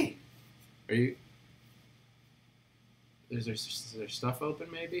 Really? Are you... Is there stuff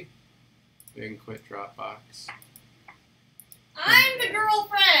open, maybe? We can quit Dropbox. I'm the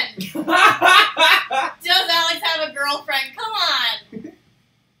girlfriend! Does Alex have a girlfriend? Come on!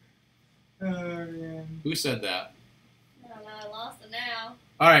 Oh, man. Who said that? I don't know, I lost it now.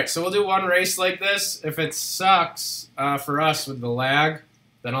 Alright, so we'll do one race like this. If it sucks for us with the lag,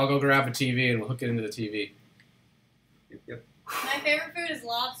 then I'll go grab a TV and we'll hook it into the TV. Yep. My favorite food is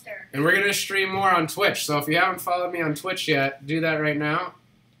lobster. And we're going to stream more on Twitch, so if you haven't followed me on Twitch yet, do that right now.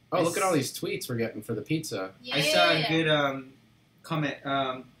 Oh, look at all these tweets we're getting for the pizza. Yeah. I saw a good comment.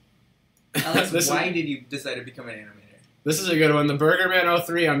 Alex, why did you decide to become an animator? This is a good one. The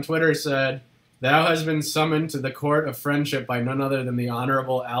Burgerman03 on Twitter said, "Thou has been summoned to the court of friendship by none other than the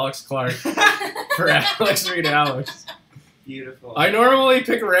Honorable Alex Clark for Alex Reed Alex." Beautiful. I normally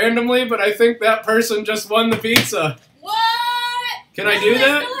pick randomly, but I think that person just won the pizza. What? Can I do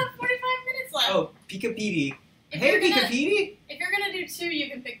that? I still have 45 minutes left. Oh, Pika Petey. If Hey, you're Pika gonna- Petey. If you're gonna do 2, you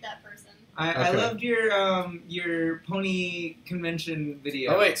can pick that person. I Okay. loved your pony convention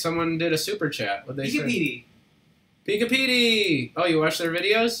video. Oh wait, someone did a super chat. What'd they Pika say? Petey. Pika Petey! Oh, you watched their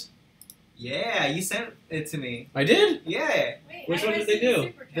videos? Yeah, you sent it to me. I did? Yeah. Wait, Which how one do I did they see the do?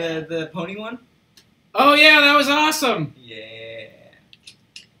 super chat? The pony one? Oh yeah, that was awesome! Yeah.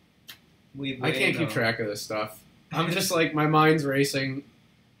 I can't keep track of this stuff. I'm just like, my mind's racing,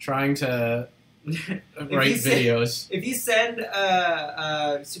 trying to write videos. If you send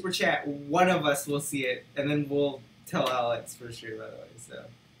a super chat, one of us will see it, and then we'll tell Alex for sure, by the way. So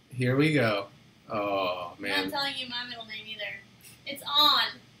Here we go. Oh, I'm man. not telling you my middle name either. It's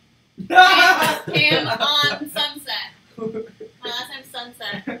on. Cam on Sunset. My last name's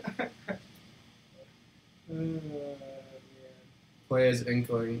Sunset. Play as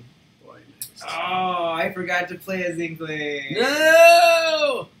Inkling. Oh, I forgot to play as Inkling.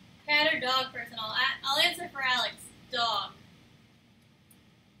 No! Cat or dog person? I'll answer for Alex. Dog.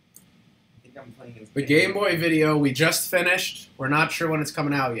 I think I'm playing as The Game Boy video we just finished. We're not sure when it's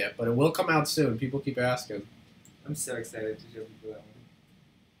coming out yet, but it will come out soon. People keep asking. I'm so excited to show people that one.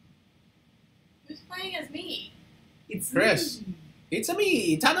 Who's playing as me? It's Chris. me. It's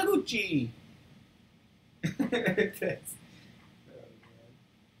me, Taniguchi. That's-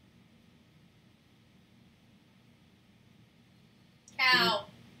 Cow.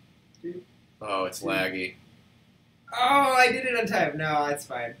 Oh, it's laggy. Oh, I did it on time. No, that's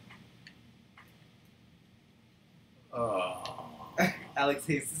fine. Oh. Alex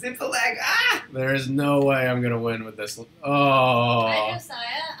hates the Zippo lag. Ah! There is no way I'm gonna win with this. Hi, Oh. Josiah.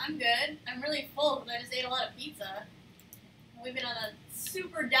 I'm good. I'm really full because I just ate a lot of pizza. We've been on a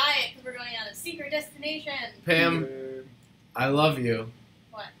super diet because we're going on a secret destination. Pam, I love you.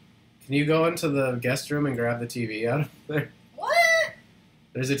 What? Can you go into the guest room and grab the TV out of there? What?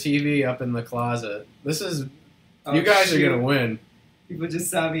 There's a TV up in the closet. This is... Oh, you guys shoot. are gonna win. People just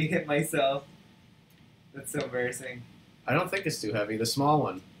saw me hit myself. That's so embarrassing. I don't think it's too heavy. The small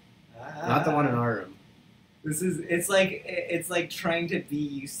one. Ah. Not the one in our room. This is it's like trying to be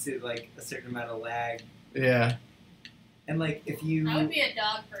used to like a certain amount of lag. Yeah. And like if you I would be a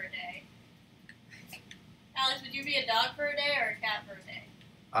dog for a day. Alex, would you be a dog for a day or a cat for a day?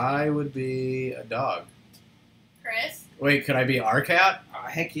 I would be a dog. Chris? Wait, could I be our cat? oh,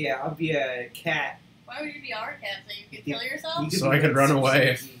 heck yeah, I'll be a cat. Why would you be our cat so you could You kill could- yourself? you So be I could like run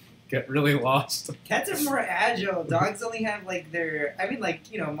away. sneaky. Get really lost. Cats are more agile. Dogs only have like their. I mean, like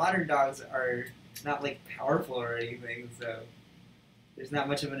modern dogs are not like powerful or anything, so there's not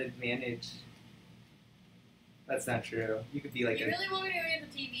much of an advantage. That's not true. You could be like you a. really want me to go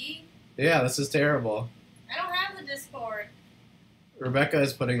get the TV? Yeah, this is terrible. I don't have the Discord. Rebecca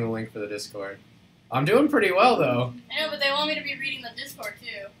is putting the link for the Discord. I'm doing pretty well, though. I know, but they want me to be reading the Discord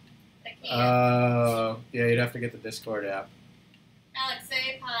too. I can't. Yeah, you'd have to get the Discord app. Alex,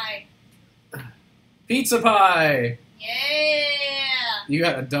 say pie. Pizza pie! Yeah! You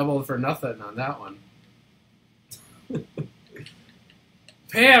got a double for nothing on that one.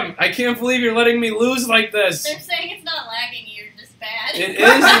 Pam, I can't believe you're letting me lose like this. They're saying it's not lagging, you're just bad. It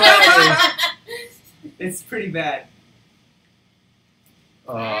is lagging. It's pretty bad.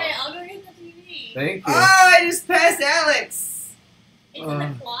 Alright, I'll go get the TV. Thank you. Oh, I just passed Alex. It's in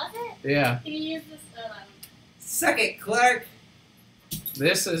the closet? Yeah. Can you use this? Suck it, Clark.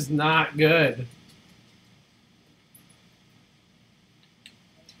 This is not good.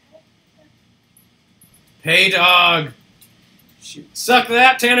 Hey, dog. Suck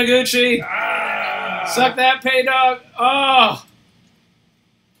that, Taniguchi. Suck that, pay dog. Oh.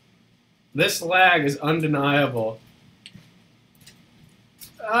 This lag is undeniable.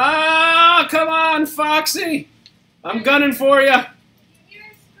 Ah, come on, Foxy. I'm gunning for you. You're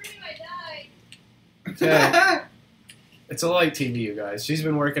screaming, I died. Okay. It's a light TV, you guys. She's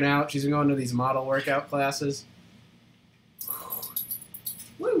been working out. She's been going to these model workout classes.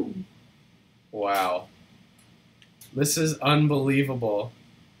 Woo. Wow. This is unbelievable.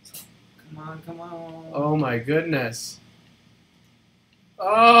 Come on, come on. Oh my goodness.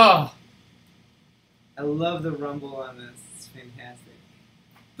 Oh. I love the rumble on this. It's fantastic.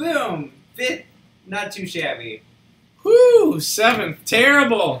 Boom! Fifth, not too shabby. Whoo! Seventh.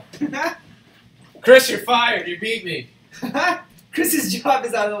 Terrible. Chris, you're fired. You beat me. Chris's job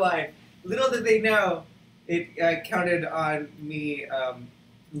is on the line. Little did they know, it counted on me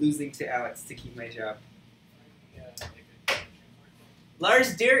losing to Alex to keep my job.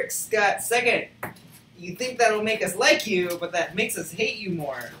 Lars Dirks got second. You think that'll make us like you, but that makes us hate you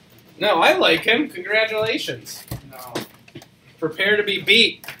more. No, I like him. Congratulations. No. Prepare to be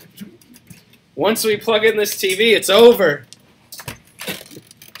beat. Once we plug in this TV, it's over.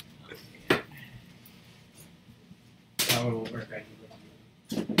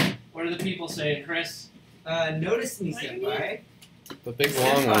 What are the people saying, Chris? Notice me, Senpai. The big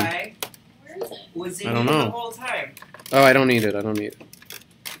long one. Senpai Where is it? was I in don't here know. the whole time. Oh, I don't need it. I don't need it.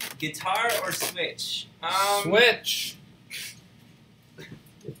 Guitar or Switch? Switch.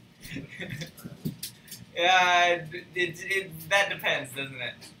 Yeah, that depends, doesn't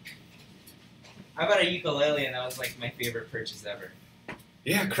it? I bought a ukulele and that was like my favorite purchase ever.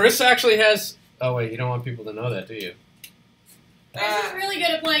 Yeah, Chris actually has... Oh, wait. You don't want people to know that, do you? Chris is really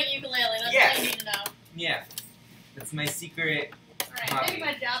good at playing ukulele. That's yes. what I need to know. Yeah, that's my secret. Alright, take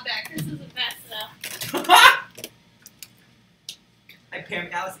my job back. Chris is the best stuff. Hi, Pam,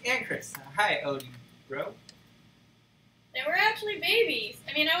 Alice, and Chris. Hi, Odie, bro. They were actually babies.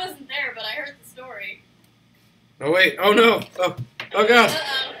 I mean, I wasn't there, but I heard the story. Oh, wait. Oh, no. Oh, oh God.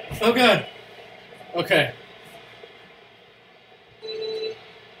 Uh-oh. Oh, God. Okay. Can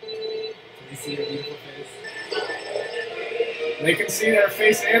you see her beautiful face? They can see their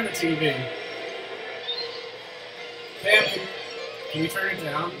face and the TV. Pam, can you turn it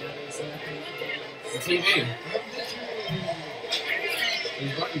down? The TV.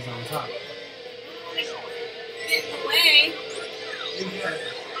 These buttons on top. Okay.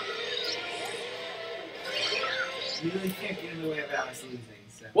 You really can't get in the way of Alex losing.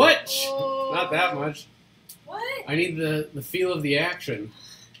 So. What? Oh. Not that much. What? I need the feel of the action.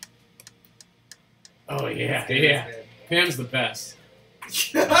 Oh yeah, That's good, yeah. that's good. Pam's the best.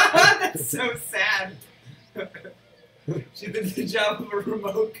 That's so sad. She did the job of a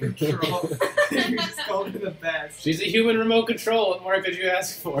remote control. You just called her the best. She's a human remote control. What more could you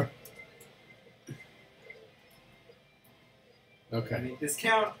ask for? Okay. Make this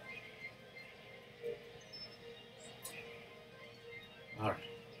count. All right.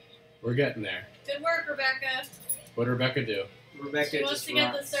 We're getting there. Good work, Rebaka. What did Rebecca do? Rebecca She wants just to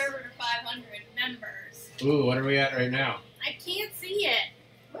get the rocks. server to 500 members. Ooh, what are we at right now? I can't see it.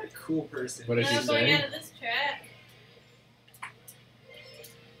 What a cool person. What did she I'm going say? out of this chat.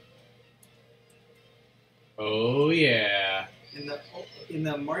 Oh yeah. In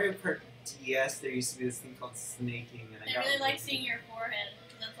the Mario Kart DS, there used to be this thing called snaking, and I I got really like seeing your forehead.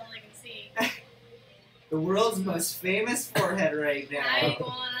 That's all I can see. the world's most famous forehead right Hi, now.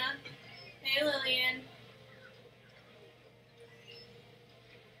 Iguana. Hey, Lillian.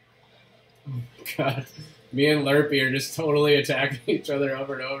 God. Me and Lurpy are just totally attacking each other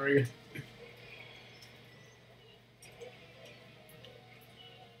over and over again.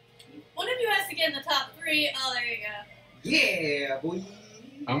 One of you has to get in the top 3. Oh, there you go. Yeah, boy.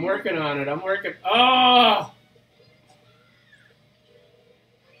 I'm working on it. I'm working. Oh!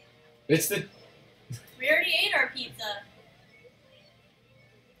 It's the. We already ate our pizza.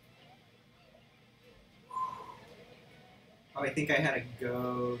 Oh, I think I had a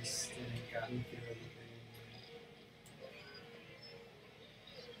ghost, and it got me through everything.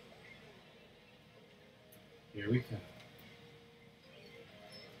 Here we go.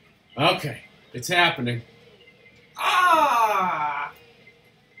 Okay, it's happening. Ah!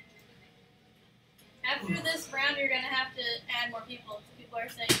 After this round, you're going to have to add more people. People are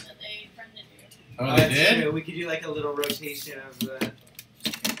saying that they friended you. Oh, they that's did? true. We could do like a little rotation of the.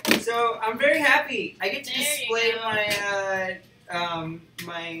 So I'm very happy. I get to There you display go.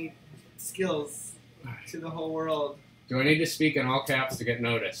 my skills to the whole world. Do I need to speak in all caps to get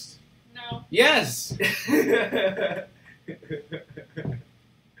noticed? No. Yes! I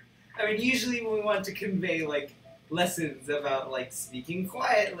mean, usually we want to convey like lessons about like speaking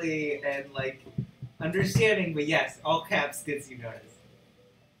quietly and like understanding, but yes, all caps gets you noticed.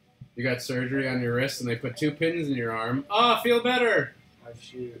 You got surgery on your wrist and they put 2 pins in your arm. Oh, feel better! Oh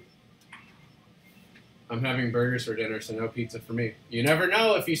shoot. I'm having burgers for dinner, so no pizza for me. You never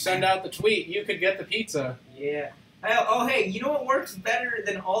know. If you send out the tweet, you could get the pizza. Yeah. Oh, hey, you know what works better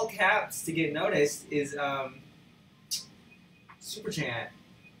than all caps to get noticed is super chat.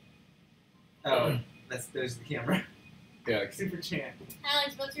 Oh, there's the camera. Yeah. Super chat.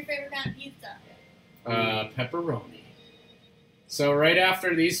 Alex, what's your favorite kind of pizza? Pepperoni. So right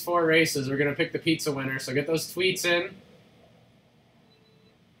after these 4 races, we're gonna pick the pizza winner. So get those tweets in,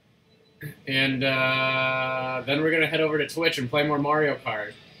 and then we're gonna head over to Twitch and play more Mario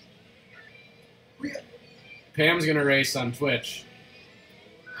Kart. Pam's gonna race on Twitch.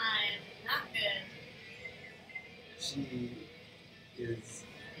 I'm not good. She is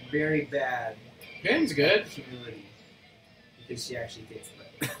very bad Pam's at good. humility because she actually gets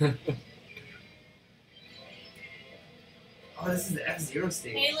it. Oh, this is the F-Zero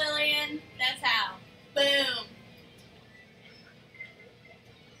stage. Hey, Lillian. That's how. Boom.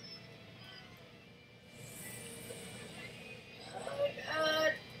 Oh,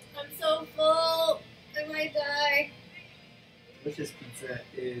 God. I'm so full. I might die. Delicious pizza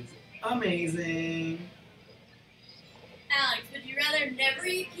is amazing. Alex, would you rather never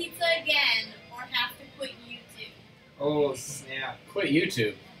eat pizza again or have to quit YouTube? Oh, snap. Quit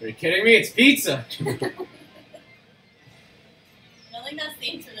YouTube. Are you kidding me? It's pizza. I don't think that's the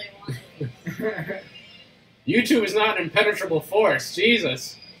answer they wanted. YouTube is not an impenetrable force.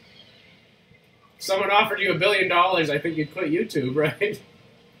 Jesus. If someone offered you $1 billion, I think you'd quit YouTube, right?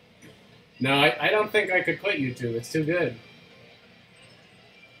 No, I don't think I could quit YouTube. It's too good.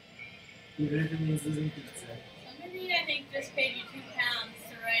 Even if it means losing pizza. Somebody, I think, just paid you £2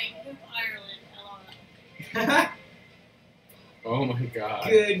 to write Hoop Ireland. Oh my god.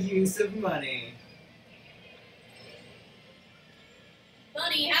 Good use of money.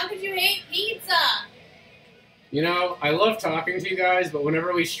 Bunny, how could you hate pizza? You know, I love talking to you guys, but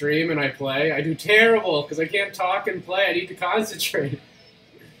whenever we stream and I play, I do terrible because I can't talk and play. I need to concentrate.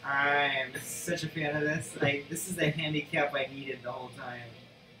 I'm such a fan of this. This is the handicap I needed the whole time.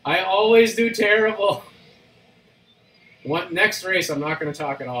 I always do terrible. Next race, I'm not going to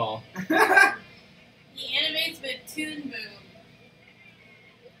talk at all. He animates with Toon Boom.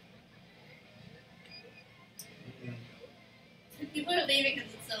 People are leaving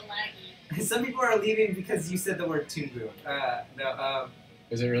because it's so laggy. Some people are leaving because you said the word Toon Boom.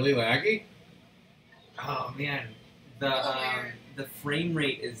 Is it really laggy? Oh man, the frame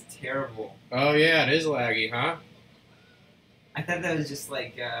rate is terrible. Oh yeah, it is laggy, huh? I thought that was just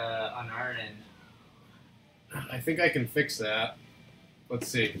like on our end. I think I can fix that. Let's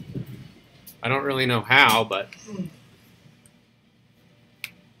see. I don't really know how, but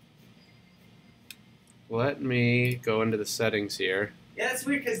let me go into the settings here. Yeah, that's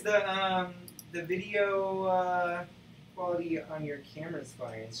weird because the video quality on your camera is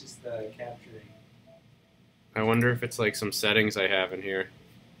fine. It's just the capturing. I wonder if it's like some settings I have in here.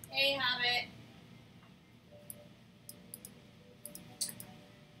 Hey, Hobbit.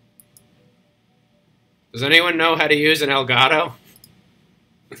 Does anyone know how to use an Elgato?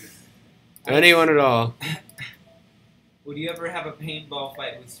 Anyone at all? Would you ever have a paintball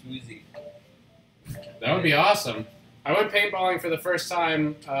fight with Swoozy? That would be awesome. I went paintballing for the first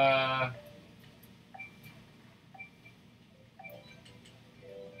time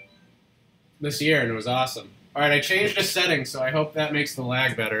this year, and it was awesome. All right, I changed a setting, so I hope that makes the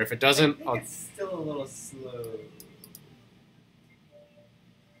lag better. If it doesn't, I think it's still a little slow.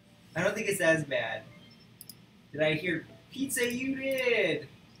 I don't think it's as bad. Did I hear pizza? You did.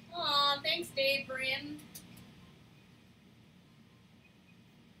 Aw, thanks, Dave Brian.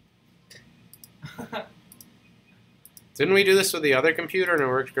 Didn't we do this with the other computer and it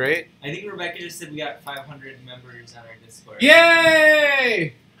worked great? I think Rebaka just said we got 500 members on our Discord.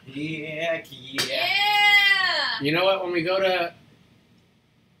 Yay! Yeah. You know what? When we go to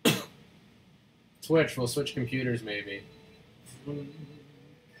Twitch, we'll switch computers maybe.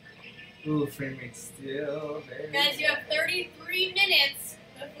 Ooh, frame rate's still very Guys, you have 33 minutes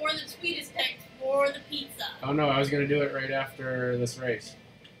before the tweet is picked for the pizza. Oh no, I was going to do it right after this race.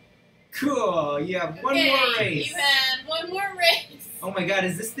 Cool. You have one more race. You have one more race. Oh my god,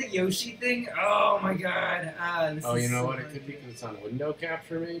 is this the Yoshi thing? Oh my god. This Oh, is you know so what? It could be because it's on window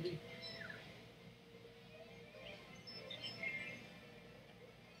capture maybe?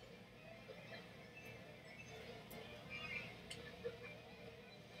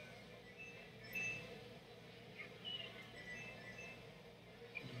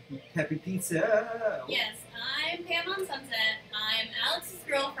 Happy pizza. Yes, I'm Pam on Sunset. I'm Alex's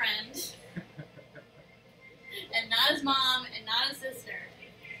girlfriend. And not his mom, and not his sister.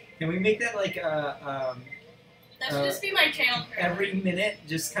 Can we make that like That should just be my channel trailer. every minute?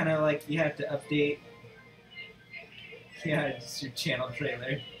 Just kind of like you have to update. Yeah, just your channel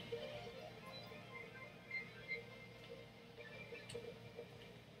trailer.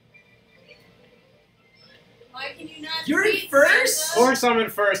 Why can you not You're in tweet, first? Of Santa? course I'm in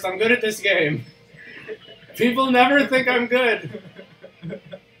first. I'm good at this game. People never think I'm good.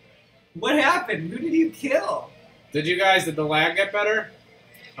 What happened? Who did you kill? Did the lag get better?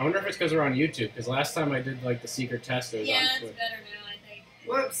 I wonder if it's because we're on YouTube, because last time I did like the secret test, it was Yeah, on it's Twitch. better now, I think.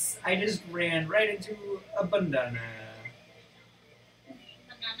 Whoops, I just ran right into a banana.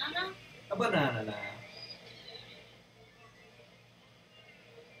 Banana? A banana.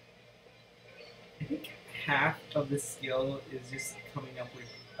 I think half of the skill is just coming up with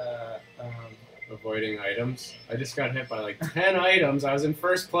Avoiding items. I just got hit by like 10 items. I was in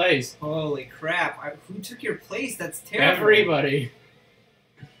first place. holy crap. Who took your place? That's terrible. Everybody.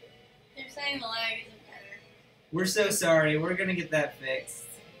 They're saying the lag isn't better. We're so sorry. We're gonna get that fixed.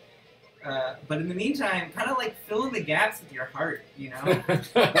 But in the meantime, kind of like fill in the gaps with your heart, you know?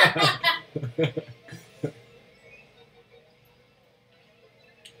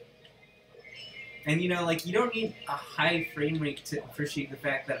 And you know, like, you don't need a high frame rate to appreciate the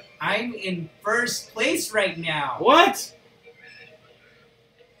fact that I'm in first place right now. What?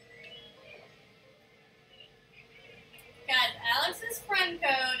 Guys, Alex's friend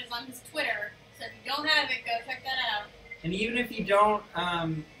code is on his Twitter, so if you don't have it, go check that out. And even if you don't,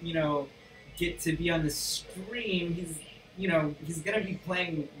 you know, get to be on the stream, he's gonna be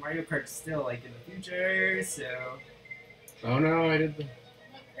playing Mario Kart still, like, in the future, so... Oh no, I did the...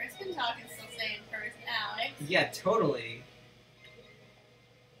 Look, Kristen Talk is still saying first, Alex. Yeah, totally.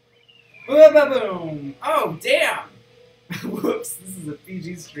 Boom! Oh, damn! Whoops, this is a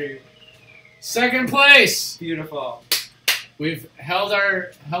PG stream. Second place! Beautiful. We've held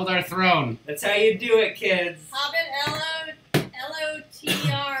our throne. That's how you do it, kids. Hobbit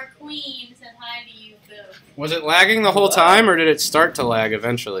LOTR Queen said hi to you, Boo. Was it lagging the whole time, or did it start to lag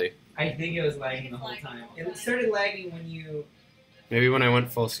eventually? I think it was lagging the whole time. It started lagging when you... Maybe when I went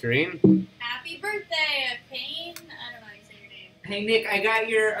full screen? Happy birthday, Payne. I don't know how you say your name. Hey, Nick, I got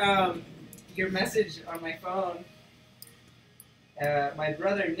your message on my phone. My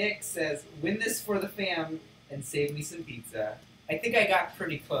brother Nick says, "Win this for the fam and save me some pizza." I think I got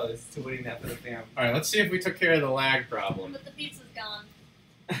pretty close to winning that for the fam. All right, let's see if we took care of the lag problem. But the pizza's gone.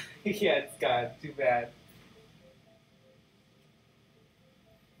 Yeah, it's gone. Too bad.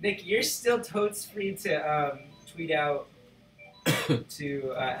 Nick, you're still totes free to tweet out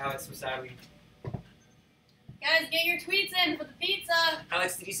to Alex Wasabi. Guys, get your tweets in for the pizza.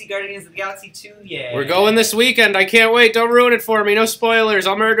 Alex, did you see Guardians of the Galaxy 2 yet? We're going this weekend. I can't wait. Don't ruin it for me. No spoilers.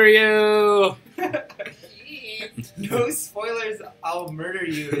 I'll murder you. Jeez. No spoilers, I'll murder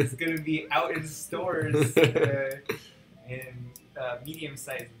you is going to be out in stores in medium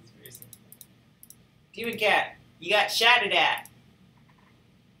sizes very soon. Demon Cat, you got shouted at.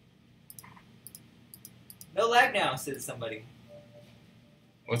 No lag now, says somebody.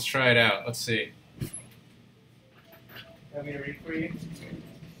 Let's try it out. Let's see. Want me to read for you?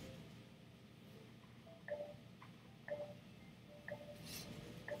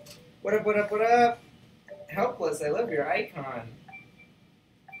 What up, what up, what up? Helpless, I love your icon.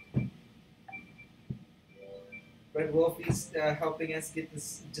 Red Wolfie's helping us get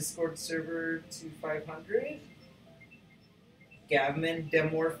this Discord server to 500. Gavman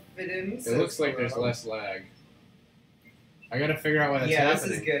Demorphidin. It looks like there's less lag. I gotta figure out why that's happening.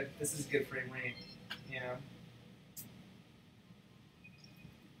 This is good. This is good frame rate. Yeah.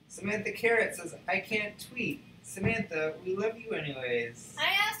 Samantha Carrot says, I can't tweet. Samantha, we love you anyways.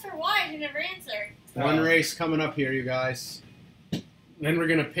 I asked her why, she never answered. One race coming up here, you guys. Then we're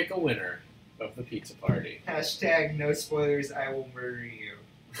gonna pick a winner of the pizza party. Hashtag no spoilers, I will murder you.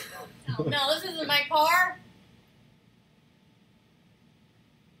 Oh, no, this isn't my car.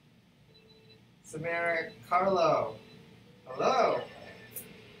 Samara Carlo. Hello. Oh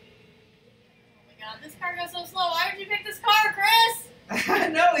my god, this car goes so slow. Why would you pick this car, Chris?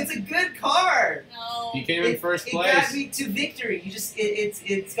 No, it's a good car. No. You came in first place. It got me to victory. You just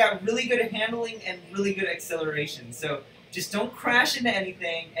it's got really good handling and really good acceleration. So just don't crash into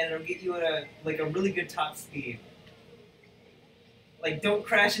anything, and it'll get you at a really good top speed. Like, don't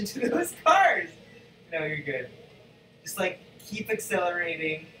crash into those cars. No, you're good. Just keep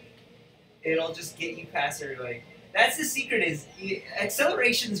accelerating. It'll just get you past everybody. That's the secret.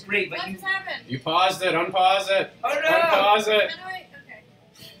 Acceleration is great, but What just happened? You paused it. Unpause it. Oh no! Unpause it. Okay.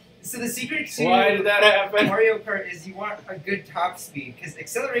 So the secret to Why did that happen? Mario Kart is you want a good top speed, because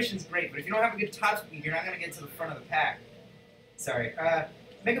acceleration is great, but if you don't have a good top speed, you're not going to get to the front of the pack. Sorry.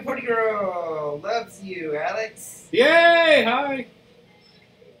 Mega Party Girl loves you, Alex. Yay! Hi.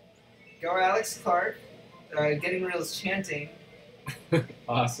 Go Alex Clark. Getting Reel's chanting.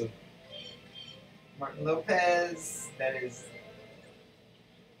 Awesome. Martin Lopez. That is.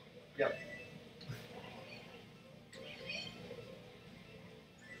 Yep.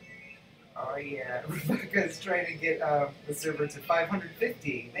 Oh yeah, Rebecca's trying to get the server to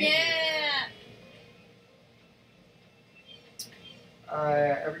 550. Thank you.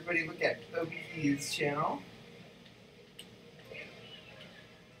 Everybody look at OBP's channel.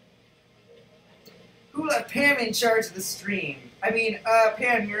 Who left Pam in charge of the stream? I mean,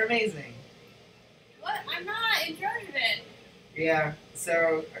 Pam, you're amazing. What? I'm not in charge of it. Yeah,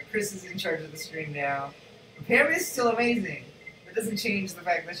 so Chris is in charge of the stream now. Pam is still amazing. It doesn't change the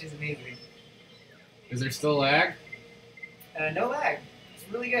fact that she's amazing. Is there still lag? No lag. It's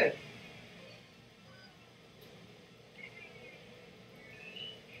really good.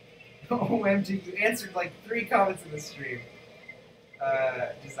 OMG, you answered 3 comments in the stream.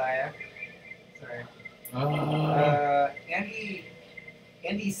 Josiah. Sorry.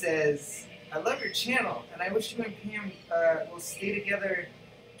 Andy says, I love your channel, and I wish you and Pam will stay together.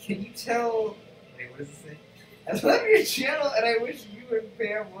 Can you tell... Wait, what does it say? I love your channel, and I wish you and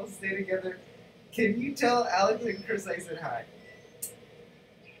Pam will stay together. Can you tell Alex and Chris I said hi?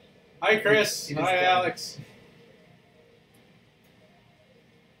 Hi, Chris. Hi, Alex.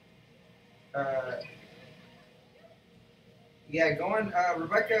 Yeah, go on.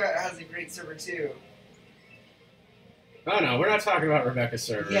 Rebecca has a great server, too. Oh, no, we're not talking about Rebecca's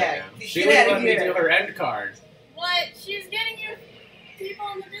server Yeah, right now. get She out wouldn't of let me here. do her end card. What? She's getting you people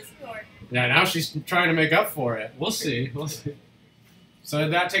in the Discord. Yeah, now she's trying to make up for it. We'll see. We'll see. So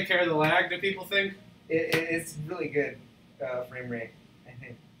did that take care of the lag, do people think? It's really good frame rate, I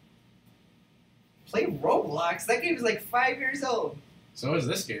think. Play Roblox? That game is 5 years old. So is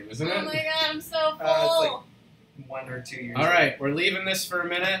this game, isn't it? Oh my god, I'm so It's full. 1 or 2 years All right, we're leaving this for a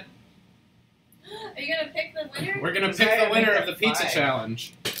minute. Are you gonna pick the winner? We're going to pick the winner of the pizza 5.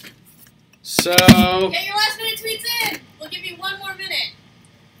 challenge. So... Get your last minute tweets in! We'll give you 1 more minute.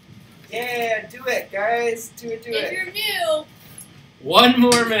 Yeah, do it, guys. Do it. If you're new, 1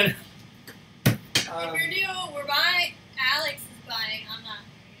 more minute. if you're new, we're buying. Alex is buying. I'm not.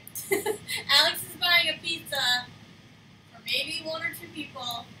 Alex is buying a pizza for me. Maybe 1 or 2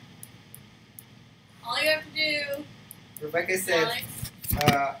 people. All you have to do, Rebecca said, Alex.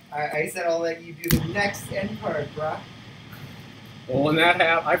 I said I'll let you do the next end card, bruh. Well, when that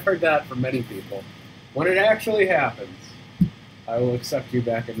happens, I've heard that from many people. When it actually happens, I will accept you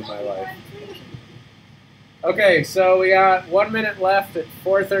back into my life. Okay, so we got 1 minute left at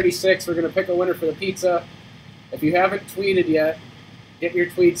 4:36. We're going to pick a winner for the pizza. If you haven't tweeted yet, get your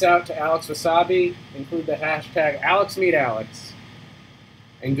tweets out to Alex Wasabi. Include the hashtag AlexMeetAlex.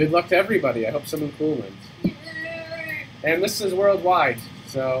 And good luck to everybody. I hope someone cool wins. And this is worldwide,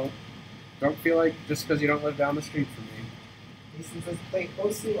 so don't feel like just because you don't live down the street from me. Jason says play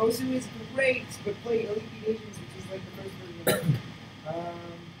Osu. Osu is great, but play Elite Agents, which is like the first version of it.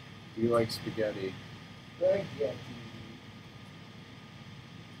 Do you like spaghetti? Spaghetti.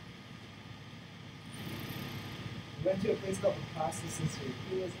 We went to a place called the Pasta Sister.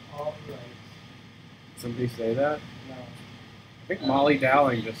 It was all right. Did somebody say that? No. I think Molly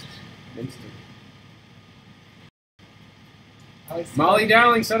Dowling just instant. Alex, Molly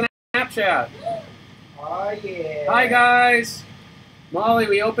Dowling sent a Snapchat. Oh yeah. Hi guys. Molly,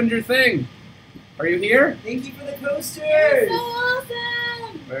 we opened your thing. Are you here? Thank you for the coasters. It was so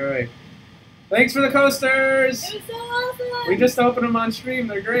awesome! Wait. Thanks for the coasters. It was so awesome! We just opened them on stream.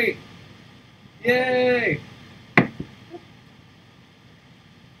 They're great. Yay!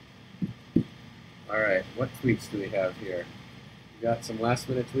 All right. What tweets do we have here? We got some last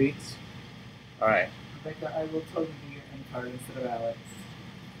minute tweets. All right. Rebecca, I will totally do your end card instead of Alex.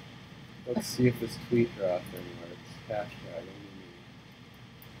 Let's see if this tweet dropped anywhere. It's hashtag.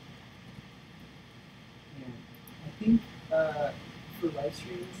 Yeah. I think for live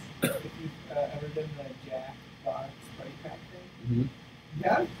streams, if you've ever done the Jack Box Party Pack thing. Mm-hmm.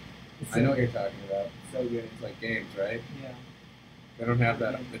 Yeah? I know what you're talking about. So good. It's like games, right? Yeah. They don't have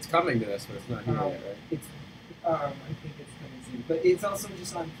that. It's coming to this, but it's not here yet, right? It's, I think it's coming soon. But it's also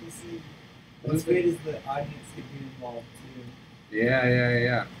just on PC. What's great is the audience could be involved too.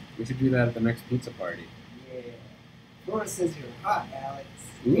 Yeah. We should do that at the next pizza party. Yeah. Laura says you're hot, Alex.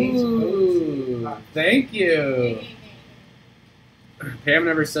 Ooh, Hot. thank you. Pam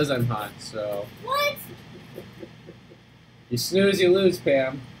never says I'm hot, so. What? You snooze, you lose,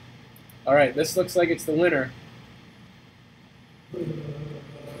 Pam. All right, this looks like it's the winner.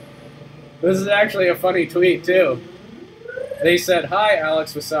 This is actually a funny tweet, too. They said, "Hi,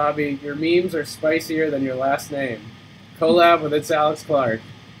 Alex Wasabi. Your memes are spicier than your last name. Collab with It's Alex Clark."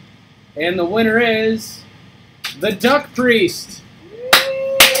 And the winner is the Duck Priest.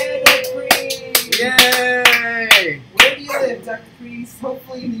 Yay! Where do you live, Dr. Priest?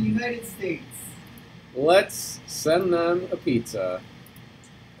 Hopefully in the United States. Let's send them a pizza.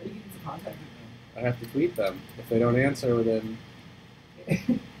 How do you get into contact with I have to tweet them if they don't answer within.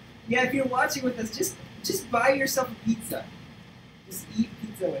 them? Yeah, if you're watching with us, just buy yourself a pizza. Just eat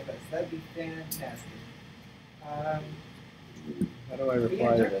pizza with us. That'd be fantastic. How do I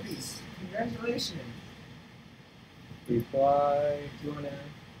reply to Dr. this? Priest, congratulations. Reply. Do you want to?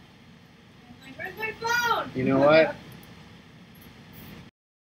 Where's my phone? You know what?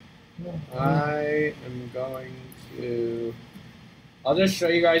 I am going to. I'll just show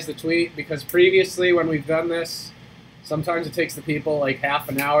you guys the tweet because previously when we've done this, sometimes it takes the people like half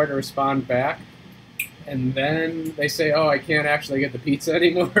an hour to respond back. And then they say, "Oh, I can't actually get the pizza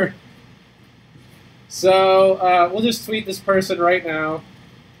anymore." So we'll just tweet this person right now.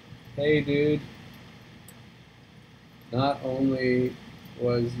 Hey, dude. Not only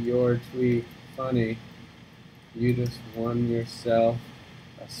was your tweet funny, you just won yourself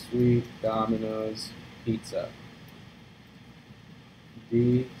a sweet Domino's pizza.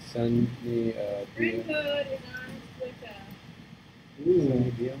 D, send me a Green DM. Hood is on Twitter. Ooh, send me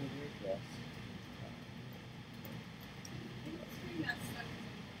a DM with your address.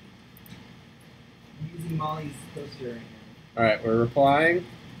 I'm using Molly's poster right now. Alright, we're replying.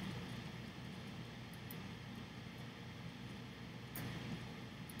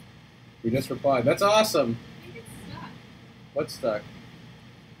 We just replied. That's awesome. I think it's stuck. What's stuck?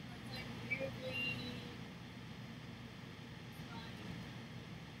 It's like weirdly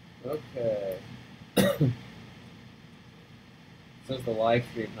Okay. It says the live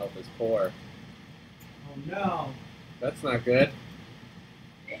stream help is poor. Oh no. That's not good.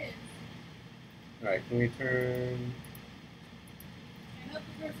 It is. Alright, can we turn... I hope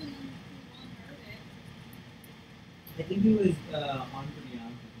the person who won heard it. I think it was on pretty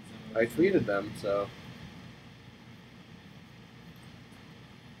on. So I tweeted them, so...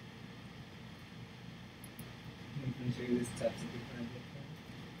 I'm show you this steps if you're trying to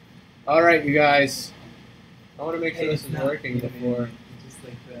get Alright, you guys. I want to make there. sure this It's is not working even- before... It's just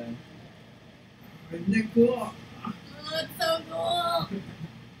like the. Isn't that cool? Oh, it's so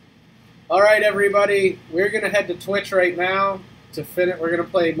All right, everybody, we're gonna head to Twitch right now to finish. We're gonna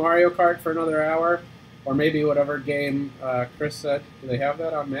play Mario Kart for another hour, or maybe whatever game Chris said. Do they have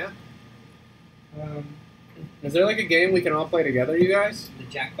that on Mac? Is there like a game we can all play together, you guys? The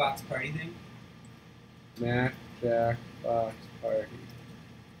Jackbox Party thing? Mac Jackbox Party.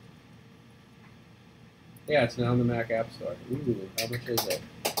 Yeah, it's now in the Mac App Store. Ooh, how much is it?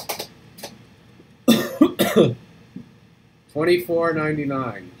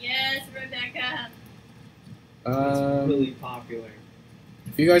 $24.99. Yes, Rebaka. It's really popular.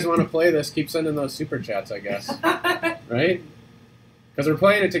 If you guys want to play this, keep sending those super chats, I guess. Right? Because we're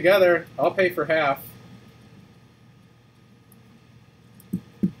playing it together. I'll pay for half.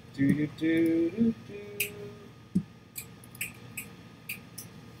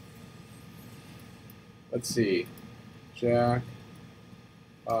 Let's see. Jack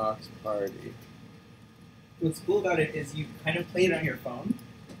Box Party. What's cool about it is you kind of play it on your phone.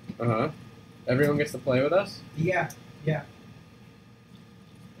 Uh-huh. Everyone gets to play with us? Yeah, yeah.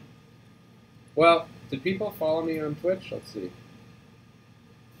 Well, did people follow me on Twitch? Let's see.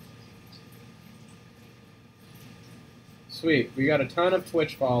 Sweet. We got a ton of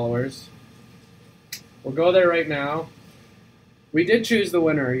Twitch followers. We'll go there right now. We did choose the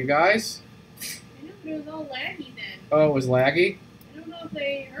winner, you guys. I know, but it was all laggy then. Oh, it was laggy? I don't know if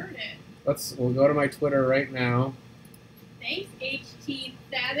they heard it. We'll go to my Twitter right now. Thanks, HT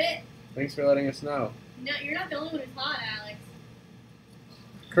Thabit. Thanks for letting us know. No, you're not the only one who's hot, Alex.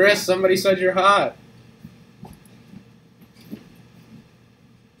 Chris, somebody said you're hot.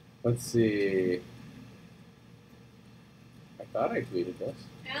 Let's see. I thought I tweeted this.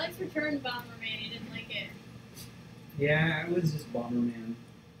 Alex returned Bomberman. He didn't like it. Yeah, it was just Bomberman.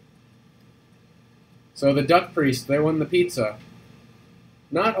 So the Duck Priest, they won the pizza.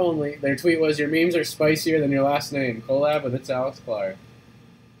 Not only, their tweet was, your memes are spicier than your last name. Collab with It's Alex Clark.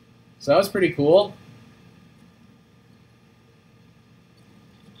 So that was pretty cool.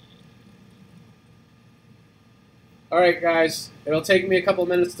 Alright guys, it'll take me a couple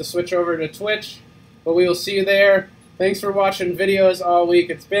minutes to switch over to Twitch, but we will see you there. Thanks for watching videos all week.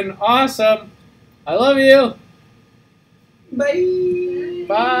 It's been awesome. I love you. Bye.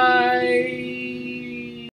 Bye.